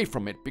far away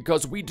from it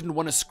because we didn't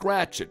want to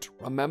scratch it,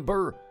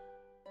 remember?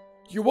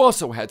 You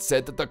also had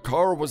said that the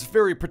car was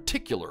very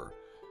particular.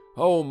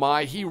 Oh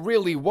my, he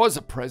really was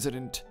a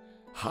president.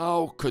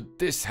 How could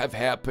this have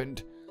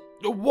happened?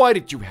 Why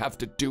did you have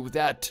to do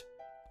that?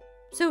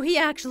 So he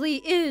actually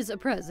is a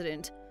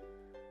president.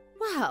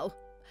 Wow.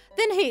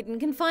 Then Hayden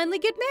can finally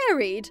get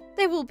married.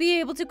 They will be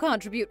able to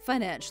contribute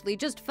financially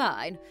just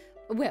fine.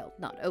 Well,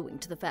 not owing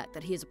to the fact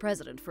that he is a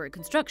president for a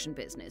construction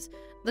business.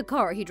 The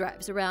car he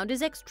drives around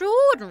is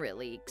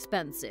extraordinarily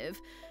expensive.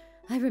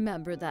 I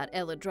remember that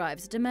Ella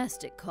drives a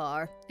domestic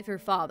car. If her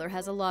father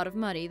has a lot of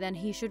money, then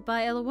he should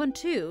buy Ella one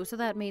too, so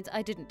that means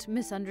I didn't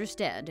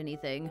misunderstand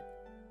anything.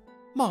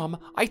 Mom,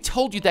 I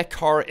told you that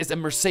car is a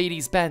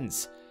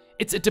Mercedes-Benz.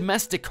 It's a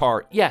domestic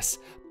car, yes,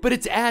 but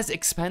it's as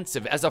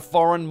expensive as a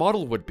foreign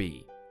model would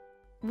be.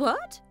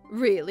 What?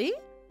 Really?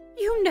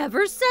 You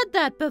never said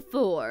that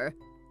before.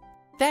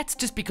 That's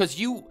just because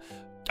you...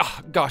 Oh,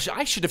 gosh,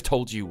 I should have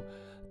told you.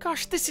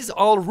 Gosh, this is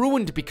all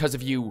ruined because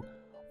of you.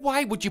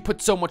 Why would you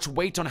put so much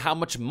weight on how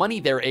much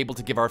money they're able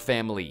to give our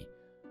family?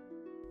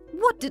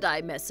 What did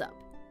I mess up?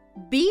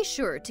 Be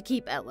sure to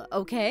keep Ella,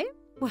 okay?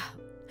 Wow,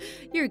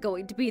 you're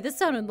going to be the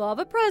son-in-law of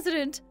a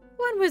president.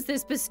 When was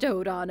this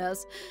bestowed on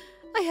us?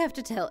 I have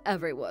to tell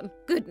everyone.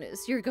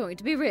 Goodness, you're going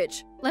to be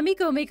rich. Let me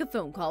go make a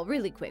phone call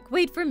really quick.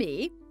 Wait for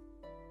me.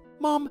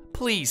 Mom,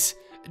 please.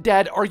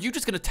 Dad, are you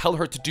just gonna tell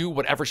her to do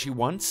whatever she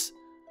wants?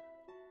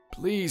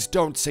 Please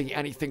don't say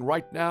anything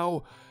right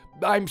now.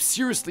 I'm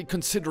seriously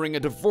considering a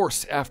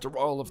divorce after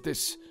all of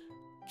this.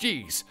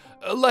 Geez,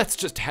 let's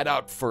just head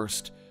out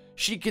first.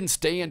 She can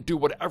stay and do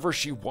whatever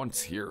she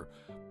wants here.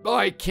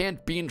 I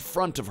can't be in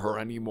front of her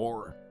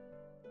anymore.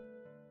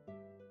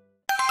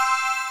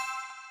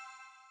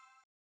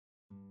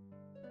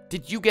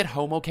 Did you get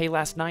home okay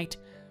last night?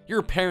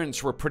 Your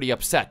parents were pretty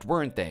upset,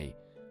 weren't they?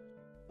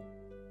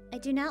 I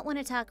do not want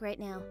to talk right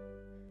now.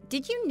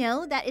 Did you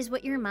know that is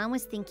what your mom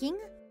was thinking?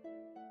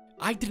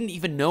 I didn't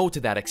even know to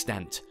that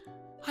extent.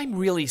 I'm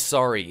really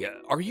sorry.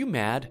 Are you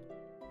mad?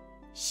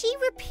 She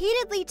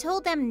repeatedly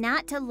told them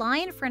not to lie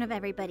in front of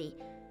everybody.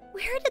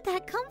 Where did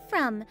that come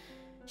from?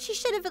 She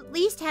should have at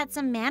least had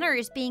some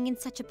manners being in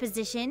such a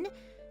position.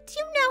 Do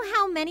you know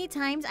how many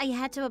times I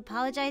had to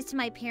apologize to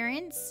my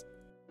parents?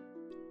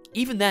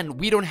 Even then,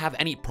 we don't have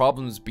any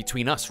problems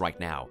between us right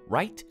now,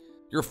 right?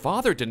 Your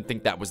father didn't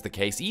think that was the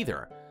case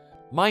either.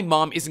 My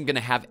mom isn't gonna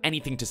have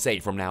anything to say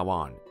from now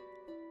on.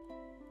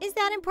 Is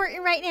that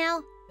important right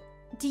now?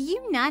 Do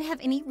you not have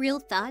any real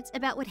thoughts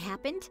about what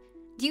happened?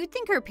 Do you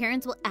think her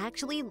parents will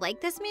actually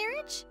like this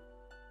marriage?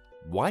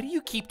 Why do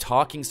you keep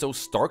talking so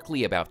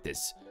starkly about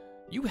this?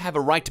 You have a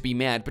right to be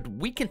mad, but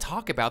we can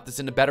talk about this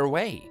in a better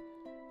way.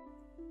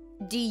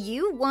 Do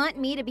you want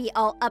me to be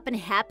all up and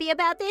happy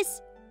about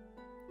this?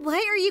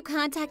 Why are you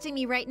contacting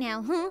me right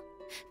now,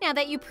 Now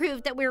that you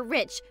proved that we're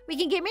rich, we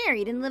can get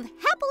married and live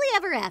happily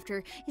ever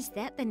after. Is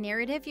that the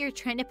narrative you're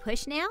trying to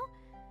push now?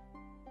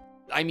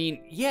 I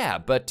mean, yeah,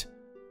 but...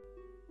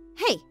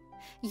 Hey,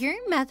 your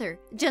mother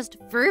just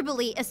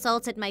verbally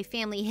assaulted my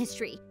family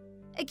history,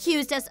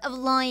 accused us of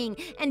lying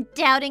and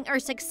doubting our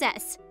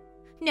success.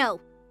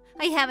 No,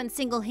 I haven't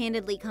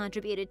single-handedly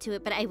contributed to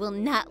it, but I will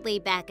not lay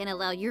back and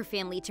allow your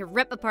family to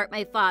rip apart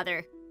my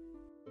father.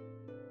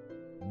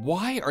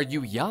 Why are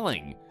you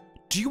yelling?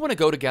 Do you want to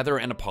go together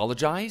and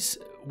apologize?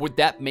 Would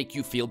that make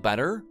you feel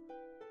better?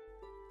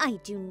 I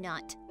do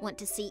not want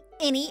to see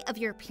any of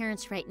your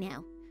parents right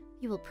now.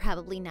 You will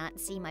probably not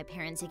see my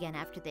parents again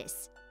after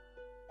this.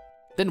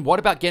 Then what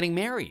about getting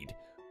married?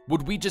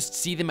 Would we just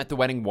see them at the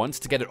wedding once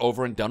to get it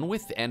over and done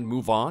with and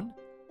move on?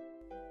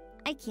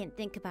 I can't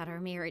think about our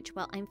marriage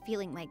while I'm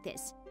feeling like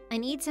this. I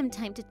need some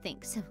time to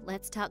think, so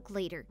let's talk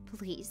later,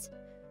 please.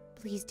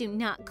 Please do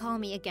not call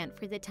me again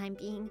for the time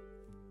being.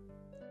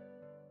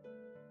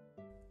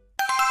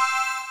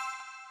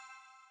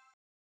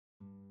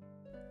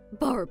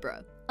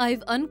 Barbara,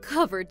 I've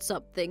uncovered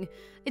something.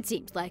 It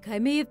seems like I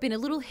may have been a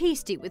little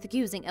hasty with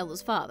accusing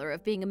Ella's father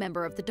of being a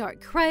member of the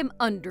dark crime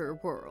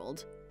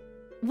underworld.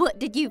 What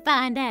did you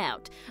find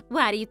out?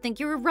 Why do you think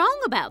you were wrong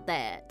about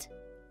that?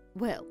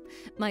 Well,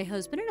 my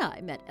husband and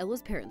I met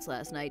Ella's parents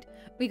last night.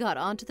 We got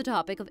onto the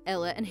topic of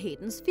Ella and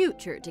Hayden's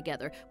future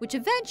together, which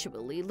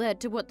eventually led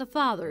to what the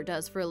father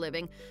does for a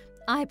living.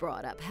 I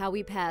brought up how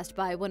we passed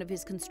by one of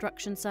his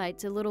construction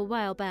sites a little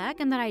while back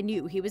and that I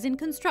knew he was in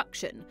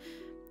construction.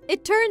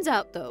 It turns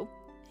out, though,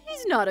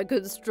 he's not a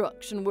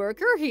construction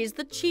worker. He's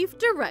the chief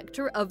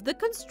director of the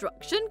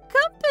construction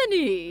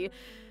company.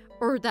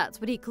 Or that's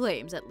what he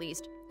claims, at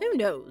least. Who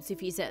knows if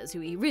he says who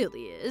he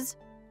really is?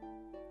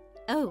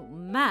 Oh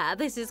my,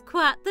 this is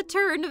quite the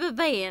turn of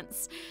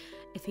events.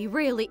 If he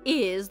really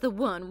is the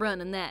one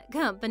running that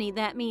company,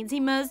 that means he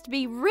must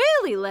be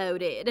really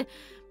loaded.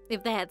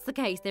 If that's the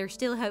case, there's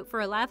still hope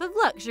for a life of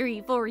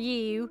luxury for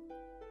you.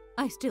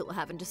 I still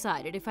haven't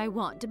decided if I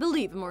want to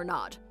believe him or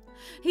not.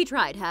 He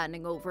tried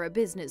handing over a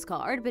business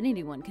card, but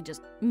anyone can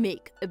just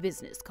make a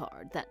business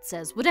card that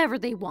says whatever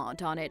they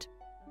want on it.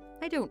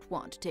 I don't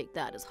want to take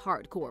that as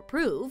hardcore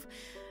proof.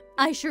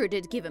 I sure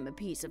did give him a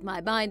piece of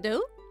my mind,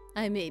 though.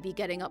 I may be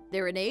getting up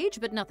there in age,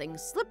 but nothing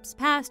slips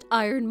past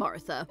Iron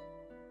Martha.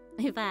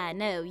 If I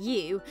know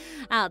you,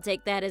 I'll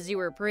take that as you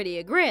were pretty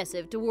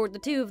aggressive toward the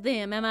two of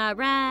them, am I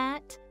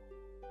right?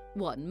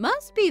 One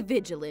must be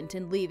vigilant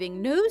in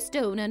leaving no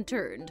stone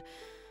unturned.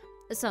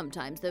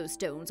 Sometimes those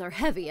stones are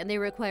heavy and they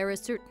require a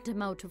certain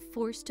amount of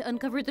force to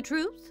uncover the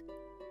truth.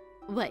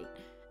 Wait,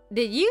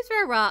 did you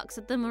throw rocks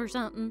at them or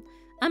something?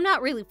 I'm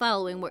not really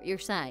following what you're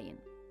saying.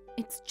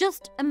 It's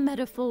just a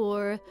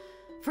metaphor.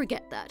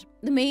 Forget that.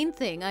 The main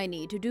thing I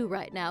need to do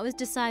right now is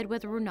decide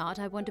whether or not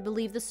I want to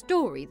believe the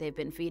story they've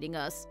been feeding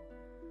us.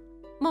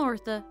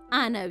 Martha,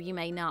 I know you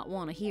may not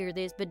want to hear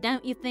this, but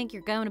don't you think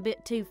you're going a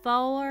bit too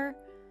far?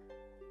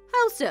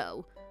 How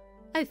so?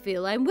 I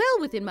feel I'm well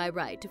within my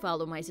right to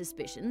follow my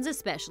suspicions,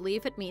 especially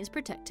if it means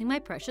protecting my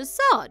precious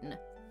son.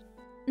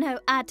 No,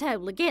 I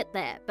totally get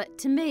that, but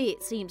to me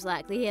it seems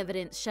like the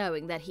evidence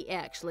showing that he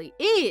actually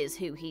is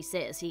who he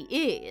says he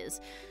is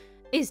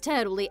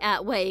totally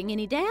outweighing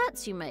any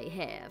doubts you may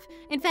have.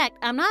 In fact,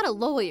 I'm not a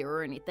lawyer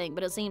or anything,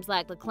 but it seems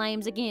like the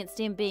claims against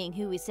him being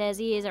who he says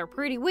he is are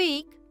pretty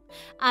weak.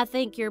 I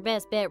think your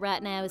best bet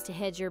right now is to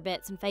hedge your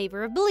bets in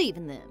favor of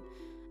believing them.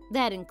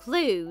 That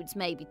includes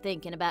maybe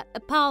thinking about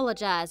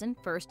apologizing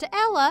first to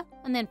Ella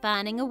and then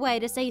finding a way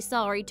to say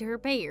sorry to her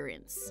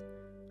parents.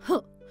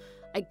 Huh,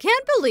 I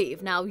can't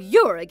believe now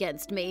you're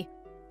against me.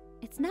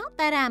 It's not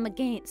that I'm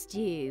against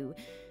you.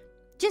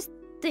 Just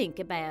think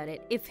about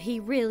it. If he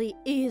really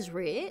is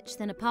rich,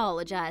 then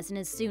apologizing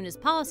as soon as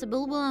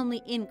possible will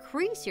only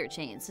increase your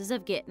chances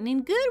of getting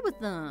in good with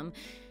them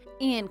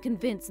and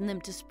convincing them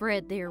to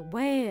spread their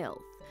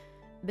wealth.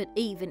 But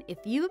even if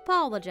you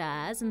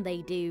apologize and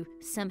they do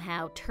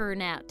somehow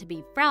turn out to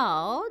be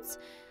frauds,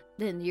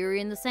 then you're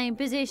in the same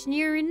position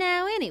you're in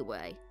now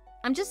anyway.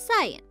 I'm just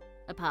saying,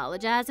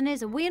 apologizing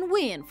is a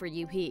win-win for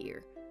you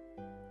here.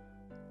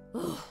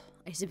 Oh,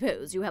 I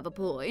suppose you have a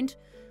point.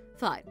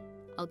 Fine.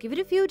 I'll give it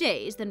a few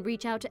days, then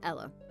reach out to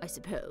Ella, I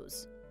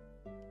suppose.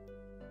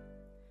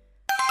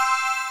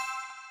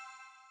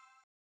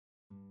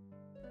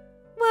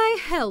 Why,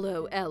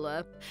 hello,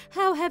 Ella.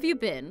 How have you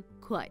been?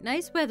 Quite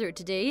nice weather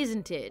today,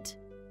 isn't it?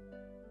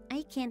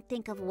 I can't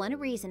think of one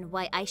reason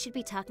why I should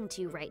be talking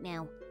to you right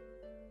now.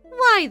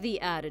 Why the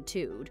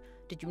attitude?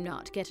 Did you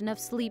not get enough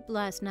sleep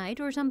last night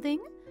or something?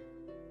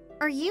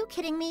 Are you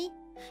kidding me?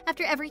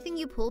 After everything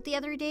you pulled the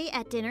other day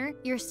at dinner,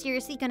 you're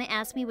seriously gonna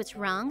ask me what's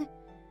wrong?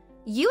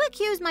 You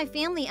accused my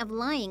family of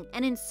lying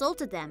and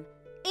insulted them.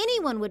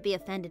 Anyone would be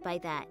offended by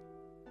that.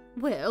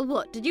 Well,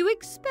 what did you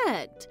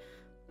expect?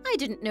 I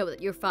didn't know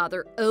that your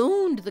father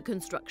owned the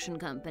construction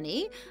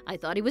company. I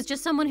thought he was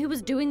just someone who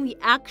was doing the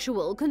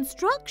actual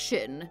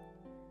construction.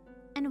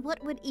 And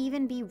what would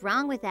even be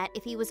wrong with that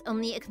if he was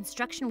only a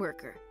construction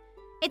worker?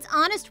 It's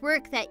honest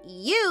work that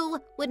you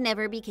would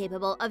never be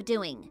capable of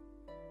doing.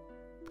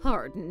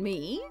 Pardon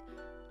me?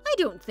 I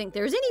don't think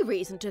there's any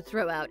reason to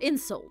throw out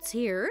insults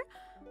here.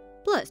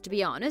 Plus, to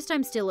be honest,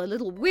 I'm still a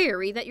little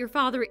wary that your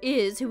father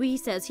is who he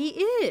says he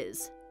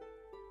is.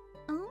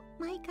 Oh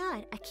my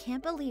god, I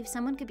can't believe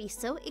someone could be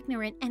so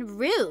ignorant and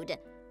rude.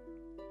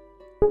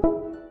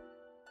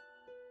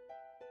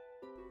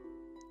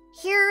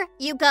 Here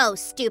you go,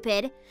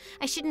 stupid.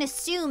 I shouldn't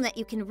assume that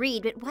you can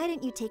read, but why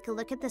don't you take a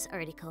look at this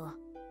article?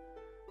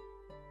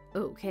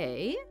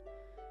 Okay.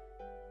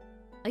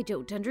 I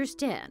don't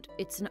understand.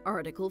 It's an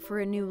article for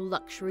a new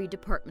luxury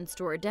department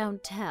store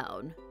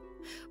downtown.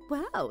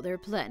 Wow, they're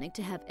planning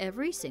to have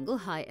every single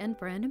high-end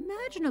brand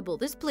imaginable.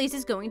 This place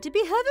is going to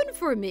be heaven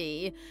for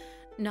me.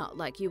 Not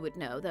like you would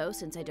know, though,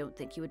 since I don't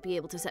think you would be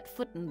able to set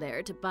foot in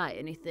there to buy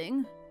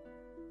anything.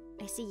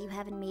 I see you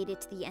haven't made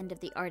it to the end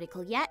of the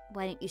article yet.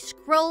 Why don't you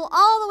scroll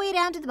all the way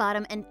down to the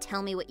bottom and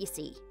tell me what you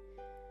see?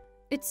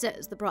 It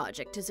says the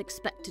project is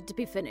expected to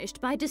be finished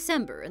by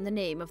December, and the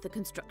name of the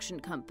construction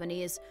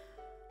company is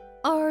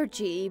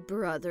R.G.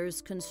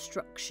 Brothers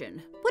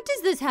Construction. What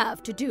does this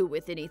have to do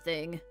with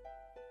anything?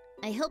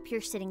 I hope you're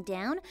sitting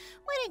down.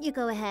 Why don't you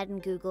go ahead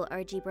and Google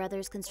R.G.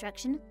 Brothers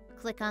Construction?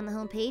 Click on the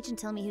home page and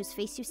tell me whose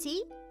face you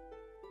see.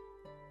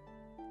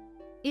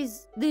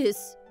 Is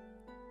this...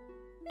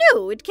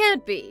 No, it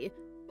can't be.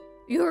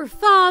 Your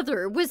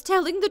father was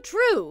telling the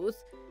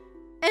truth.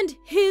 And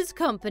his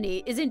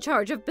company is in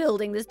charge of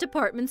building this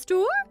department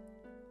store?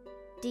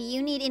 Do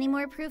you need any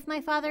more proof my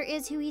father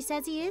is who he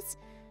says he is?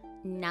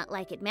 Not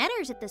like it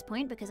matters at this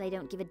point, because I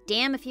don't give a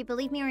damn if you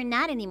believe me or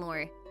not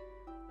anymore.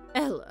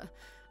 Ella,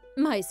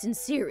 my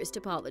sincerest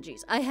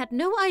apologies. I had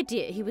no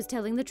idea he was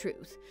telling the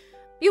truth.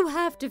 You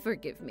have to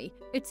forgive me.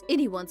 It's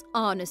anyone's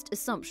honest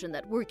assumption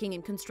that working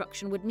in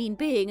construction would mean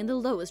being in the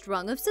lowest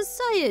rung of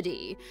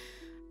society.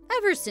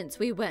 Ever since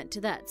we went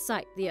to that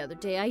site the other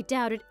day, I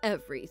doubted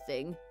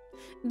everything.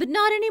 But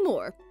not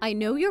anymore. I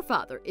know your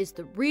father is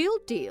the real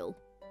deal.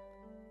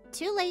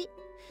 Too late.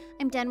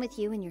 I'm done with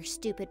you and your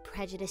stupid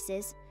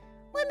prejudices.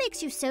 What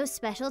makes you so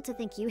special to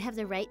think you have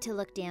the right to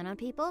look down on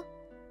people?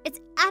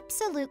 It's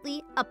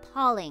absolutely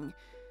appalling.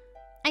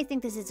 I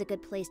think this is a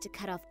good place to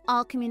cut off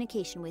all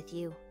communication with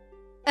you.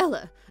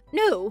 Ella,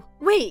 no,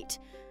 wait.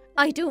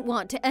 I don't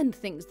want to end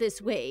things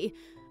this way.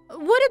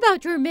 What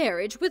about your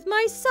marriage with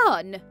my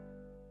son?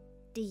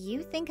 Do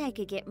you think I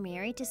could get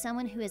married to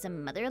someone who is a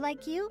mother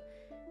like you?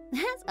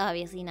 That's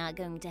obviously not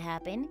going to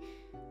happen.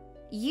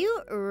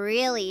 You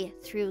really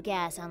threw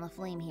gas on the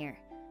flame here.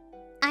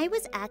 I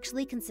was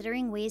actually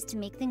considering ways to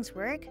make things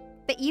work,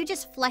 but you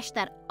just flushed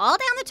that all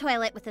down the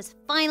toilet with this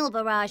final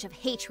barrage of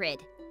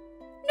hatred.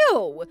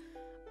 No,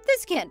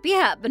 this can't be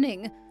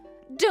happening.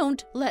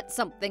 Don't let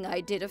something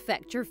I did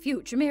affect your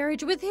future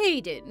marriage with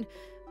Hayden.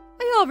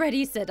 I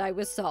already said I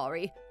was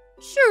sorry.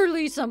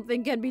 Surely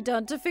something can be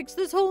done to fix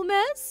this whole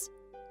mess?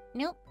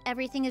 Nope,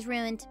 everything is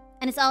ruined,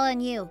 and it's all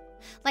on you.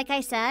 Like I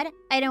said,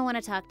 I don't want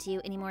to talk to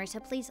you anymore, so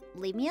please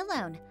leave me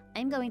alone.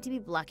 I'm going to be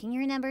blocking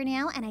your number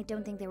now, and I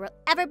don't think there will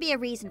ever be a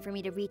reason for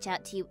me to reach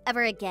out to you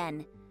ever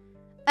again.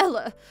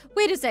 Ella,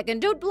 wait a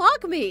second, don't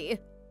block me!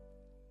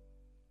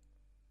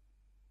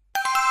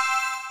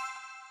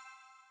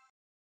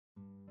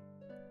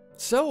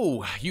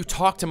 So, you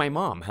talked to my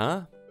mom,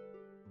 huh?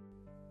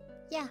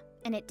 Yeah,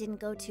 and it didn't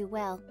go too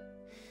well.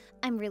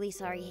 I'm really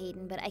sorry,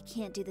 Hayden, but I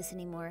can't do this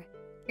anymore.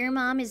 Your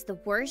mom is the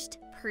worst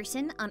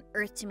person on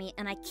earth to me,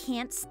 and I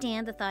can't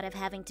stand the thought of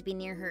having to be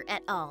near her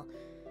at all.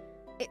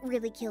 It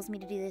really kills me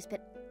to do this,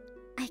 but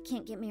I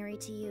can't get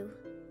married to you.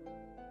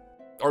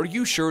 Are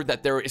you sure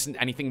that there isn't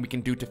anything we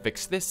can do to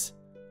fix this?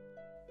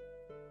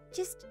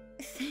 Just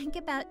think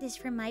about this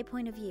from my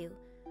point of view.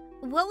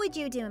 What would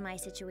you do in my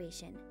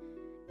situation?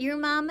 Your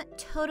mom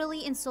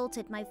totally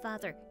insulted my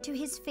father to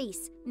his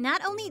face.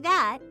 Not only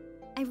that,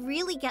 I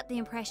really get the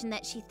impression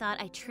that she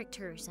thought I tricked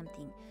her or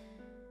something.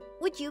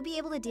 Would you be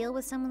able to deal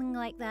with something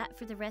like that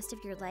for the rest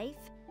of your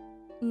life?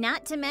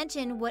 Not to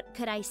mention, what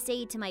could I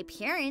say to my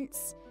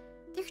parents?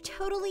 They're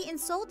totally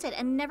insulted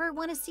and never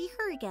want to see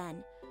her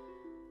again.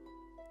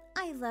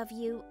 I love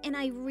you, and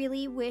I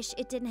really wish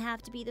it didn't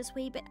have to be this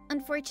way, but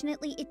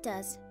unfortunately it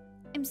does.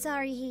 I'm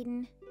sorry,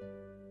 Hayden.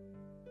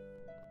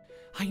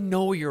 I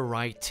know you're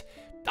right.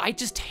 I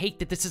just hate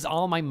that this is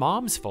all my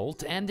mom's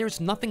fault, and there's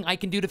nothing I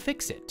can do to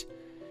fix it.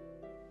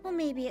 Well,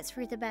 maybe it's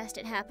for the best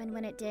it happened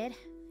when it did.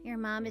 Your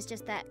mom is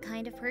just that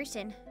kind of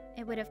person.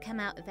 It would have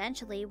come out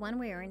eventually, one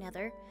way or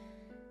another.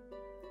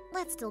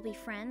 Let's still be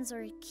friends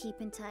or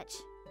keep in touch.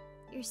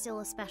 You're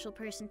still a special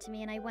person to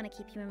me, and I want to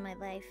keep you in my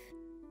life.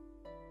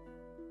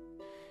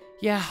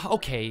 Yeah,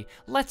 okay.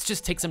 Let's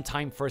just take some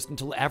time first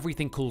until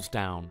everything cools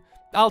down.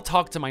 I'll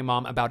talk to my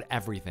mom about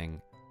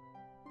everything.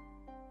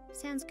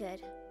 Sounds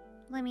good.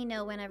 Let me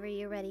know whenever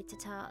you're ready to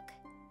talk.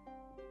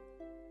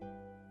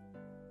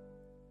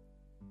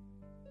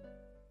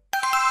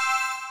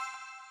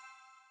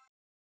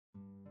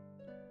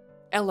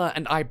 Ella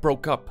and I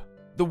broke up.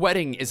 The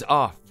wedding is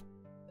off.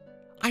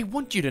 I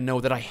want you to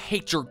know that I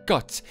hate your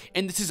guts,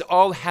 and this is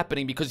all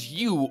happening because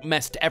you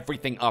messed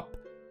everything up.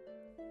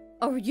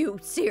 Are you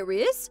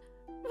serious?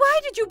 Why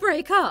did you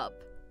break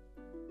up?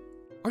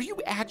 Are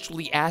you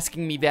actually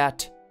asking me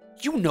that?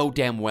 You know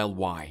damn well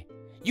why.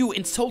 You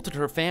insulted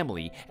her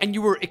family, and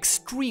you were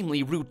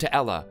extremely rude to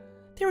Ella.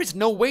 There is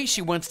no way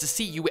she wants to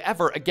see you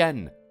ever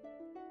again.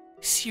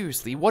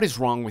 Seriously, what is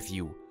wrong with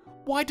you?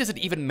 Why does it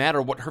even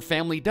matter what her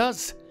family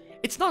does?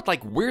 It's not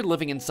like we're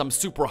living in some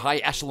super high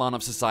echelon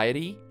of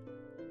society.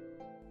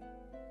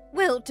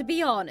 Well, to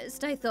be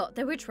honest, I thought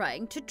they were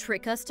trying to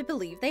trick us to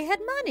believe they had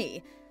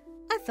money.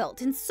 I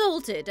felt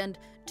insulted and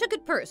took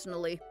it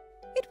personally.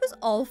 It was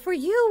all for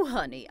you,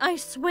 honey, I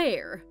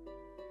swear.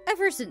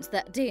 Ever since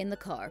that day in the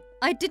car,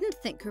 I didn't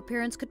think her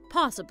parents could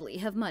possibly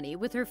have money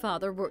with her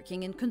father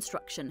working in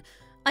construction.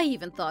 I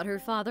even thought her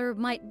father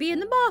might be in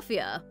the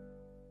mafia.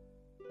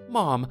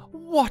 Mom,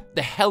 what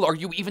the hell are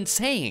you even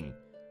saying?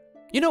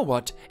 You know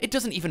what? It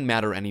doesn't even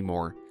matter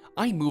anymore.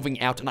 I'm moving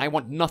out and I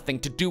want nothing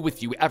to do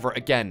with you ever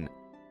again.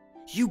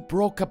 You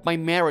broke up my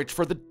marriage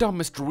for the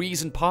dumbest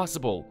reason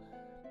possible.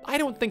 I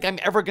don't think I'm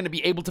ever going to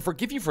be able to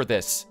forgive you for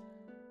this.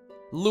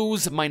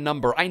 Lose my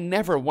number. I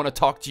never want to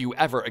talk to you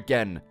ever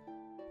again.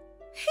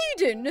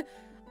 Hayden!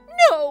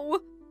 No!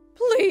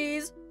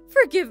 Please,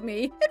 forgive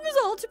me. It was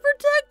all to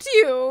protect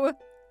you.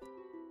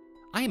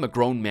 I am a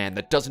grown man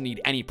that doesn't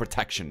need any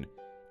protection.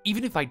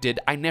 Even if I did,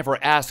 I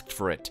never asked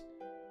for it.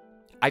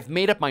 I've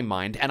made up my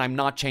mind and I'm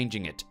not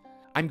changing it.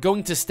 I'm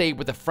going to stay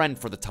with a friend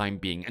for the time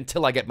being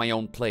until I get my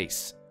own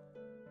place.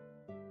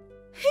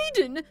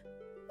 Hayden!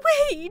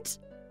 Wait!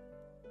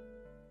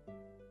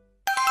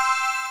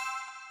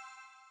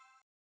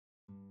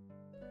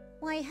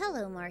 Why,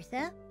 hello,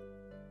 Martha.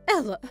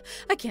 Ella,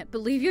 I can't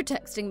believe you're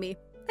texting me.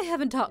 I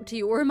haven't talked to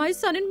you or my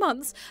son in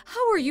months.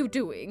 How are you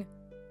doing?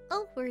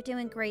 Oh, we're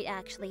doing great,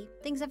 actually.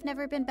 Things have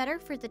never been better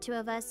for the two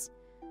of us.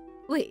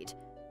 Wait,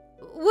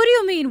 what do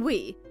you mean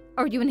we?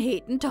 Are you and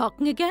Hayden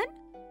talking again?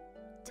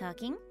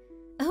 Talking?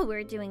 Oh,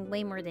 we're doing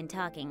way more than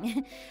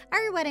talking.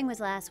 Our wedding was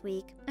last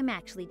week. I'm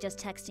actually just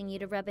texting you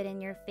to rub it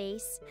in your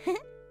face.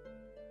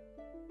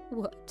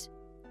 What?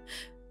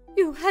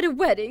 You had a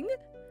wedding?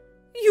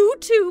 You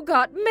two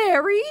got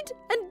married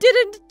and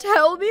didn't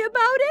tell me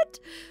about it?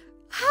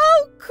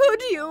 How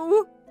could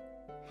you?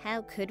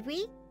 How could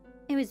we?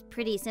 It was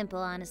pretty simple,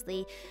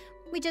 honestly.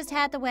 We just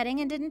had the wedding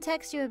and didn't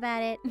text you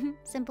about it.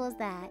 Simple as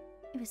that.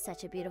 It was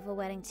such a beautiful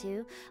wedding,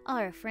 too. All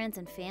our friends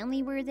and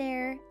family were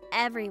there.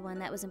 Everyone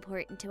that was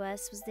important to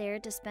us was there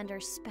to spend our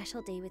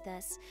special day with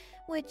us,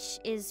 which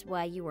is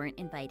why you weren't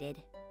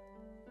invited.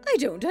 I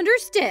don't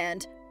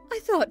understand. I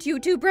thought you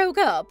two broke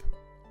up.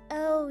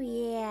 Oh,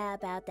 yeah,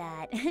 about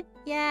that.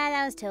 Yeah,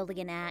 that was totally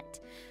an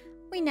act.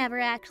 We never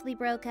actually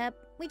broke up.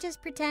 We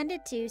just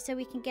pretended to so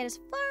we can get as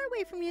far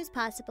away from you as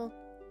possible.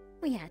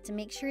 We had to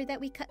make sure that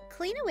we cut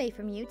clean away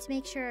from you to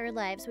make sure our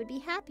lives would be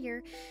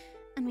happier.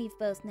 And we've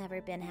both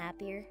never been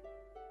happier.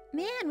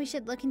 Man, we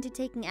should look into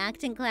taking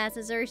acting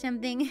classes or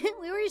something.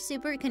 We were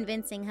super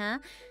convincing, huh?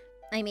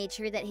 I made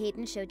sure that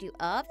Hayden showed you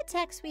all the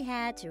texts we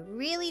had to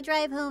really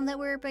drive home that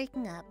we were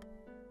breaking up.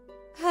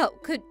 How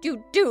could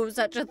you do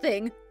such a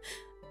thing?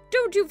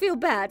 Don't you feel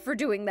bad for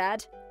doing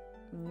that?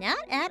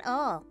 Not at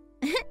all.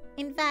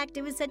 In fact,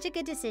 it was such a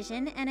good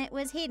decision, and it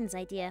was Hayden's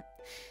idea.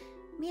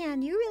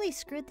 Man, you really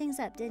screwed things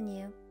up, didn't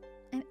you?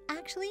 I'm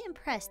actually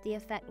impressed the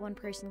effect one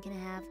person can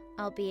have,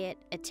 albeit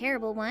a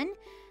terrible one.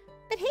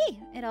 But hey,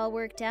 it all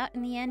worked out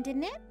in the end,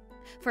 didn't it?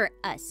 For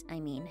us, I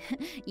mean.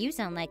 You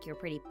sound like you're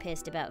pretty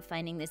pissed about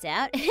finding this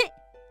out.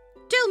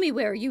 Tell me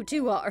where you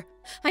two are.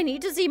 I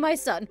need to see my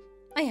son.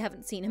 I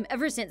haven't seen him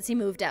ever since he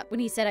moved out when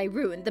he said I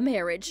ruined the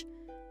marriage.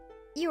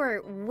 You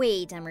are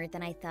way dumber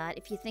than I thought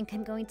if you think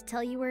I'm going to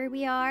tell you where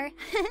we are.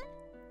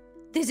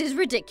 This is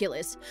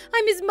ridiculous.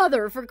 I'm his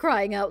mother, for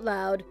crying out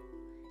loud.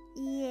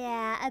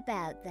 Yeah,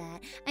 about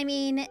that. I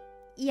mean,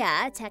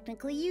 yeah,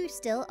 technically you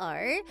still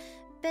are,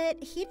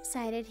 but he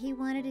decided he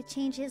wanted to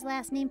change his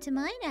last name to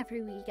mine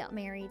after we got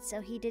married,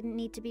 so he didn't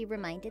need to be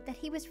reminded that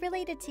he was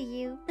related to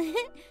you.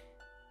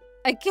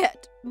 I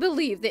can't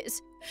believe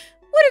this.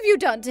 What have you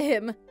done to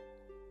him?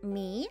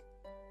 Me?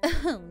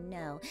 Oh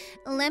no.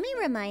 Let me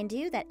remind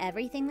you that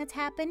everything that's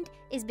happened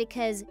is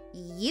because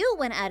you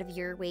went out of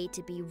your way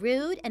to be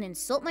rude and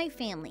insult my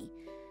family.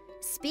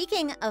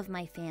 Speaking of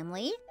my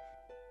family,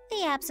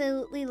 they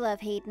absolutely love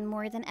Hayden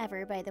more than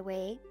ever, by the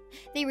way.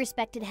 They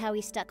respected how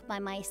he stuck by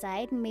my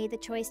side and made the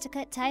choice to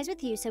cut ties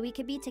with you so we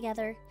could be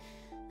together.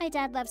 My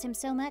dad loves him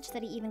so much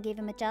that he even gave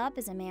him a job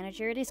as a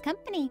manager at his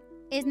company.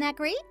 Isn't that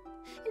great?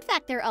 In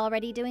fact, they're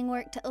already doing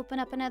work to open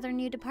up another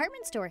new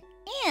department store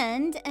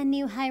and a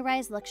new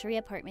high-rise luxury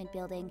apartment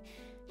building.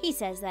 He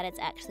says that it's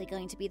actually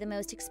going to be the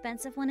most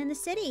expensive one in the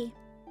city.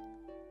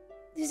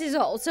 This is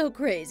all so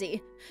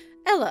crazy.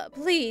 Ella,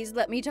 please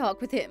let me talk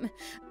with him.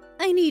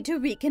 I need to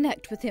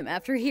reconnect with him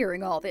after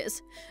hearing all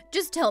this.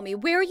 Just tell me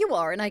where you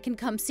are and I can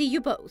come see you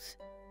both.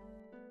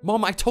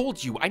 Mom, I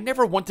told you, I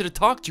never wanted to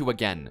talk to you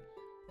again.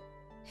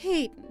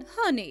 Hayden,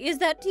 honey, is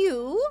that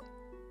you?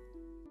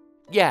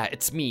 Yeah,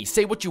 it's me.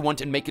 Say what you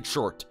want and make it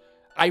short.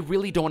 I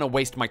really don't want to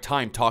waste my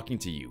time talking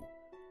to you.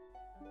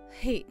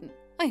 Hayden,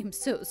 I am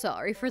so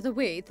sorry for the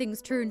way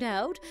things turned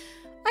out.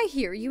 I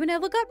hear you and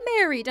Ella got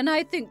married, and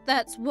I think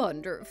that's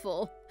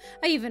wonderful.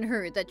 I even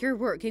heard that you're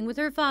working with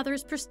her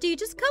father's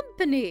prestigious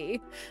company.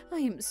 I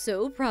am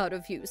so proud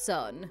of you,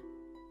 son.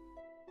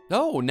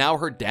 Oh, now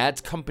her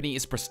dad's company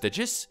is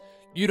prestigious?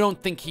 You don't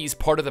think he's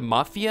part of the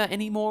mafia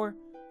anymore?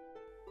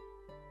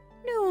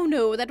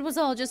 No, that was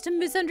all just a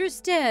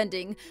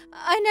misunderstanding.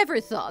 I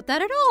never thought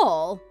that at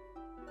all.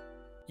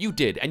 You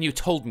did, and you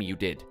told me you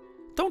did.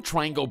 Don't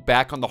try and go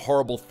back on the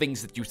horrible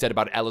things that you said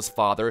about Ella's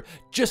father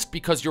just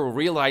because you're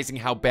realizing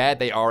how bad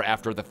they are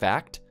after the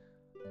fact.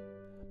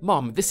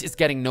 Mom, this is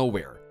getting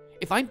nowhere.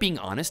 If I'm being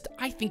honest,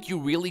 I think you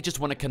really just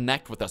want to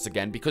connect with us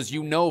again because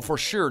you know for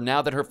sure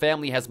now that her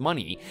family has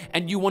money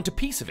and you want a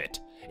piece of it,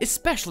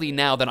 especially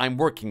now that I'm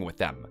working with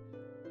them.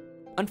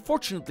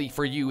 Unfortunately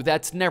for you,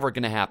 that's never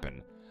gonna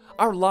happen.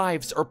 Our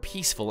lives are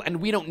peaceful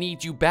and we don't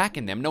need you back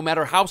in them no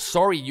matter how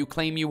sorry you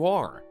claim you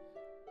are.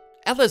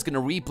 Ella's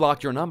gonna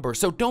reblock your number,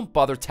 so don't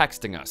bother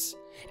texting us.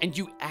 And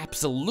you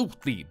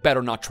absolutely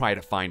better not try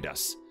to find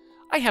us.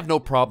 I have no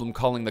problem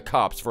calling the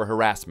cops for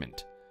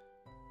harassment.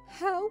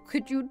 How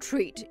could you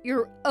treat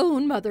your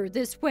own mother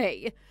this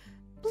way?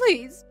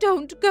 Please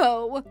don't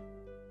go.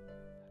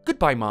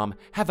 Goodbye, Mom.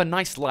 Have a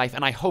nice life,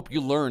 and I hope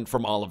you learned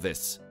from all of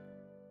this.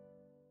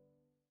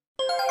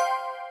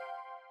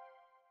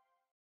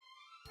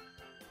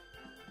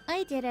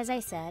 I did as I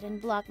said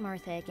and blocked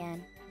Martha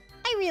again.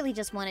 I really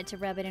just wanted to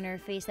rub it in her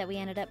face that we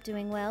ended up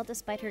doing well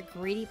despite her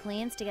greedy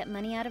plans to get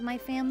money out of my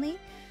family.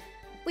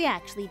 We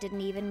actually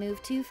didn't even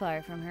move too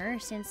far from her.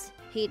 Since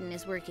Hayden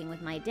is working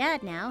with my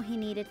dad now, he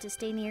needed to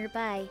stay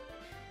nearby.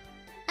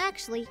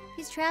 Actually,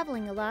 he's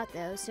traveling a lot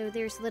though, so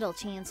there's little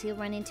chance he'll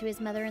run into his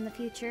mother in the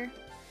future.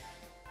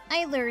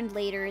 I learned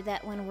later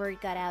that when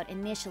word got out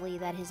initially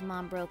that his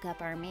mom broke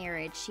up our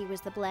marriage, she was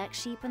the black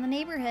sheep in the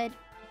neighborhood.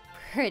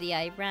 Pretty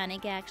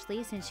ironic,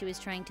 actually, since she was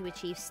trying to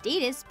achieve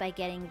status by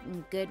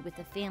getting good with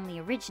the family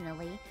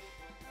originally.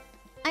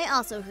 I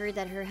also heard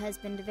that her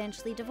husband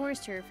eventually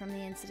divorced her from the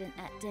incident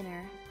at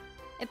dinner.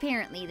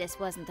 Apparently, this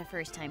wasn't the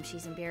first time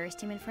she's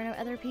embarrassed him in front of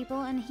other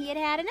people, and he had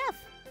had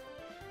enough.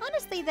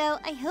 Honestly, though,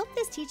 I hope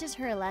this teaches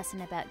her a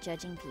lesson about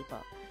judging people.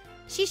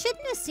 She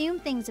shouldn't assume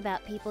things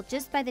about people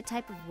just by the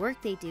type of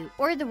work they do,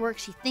 or the work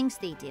she thinks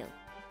they do.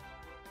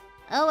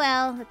 Oh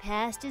well, the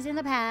past is in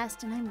the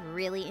past, and I'm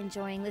really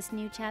enjoying this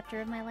new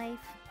chapter of my life.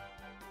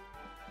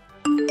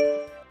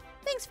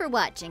 Thanks for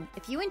watching.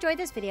 If you enjoyed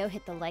this video,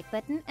 hit the like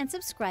button and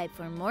subscribe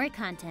for more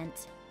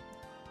content.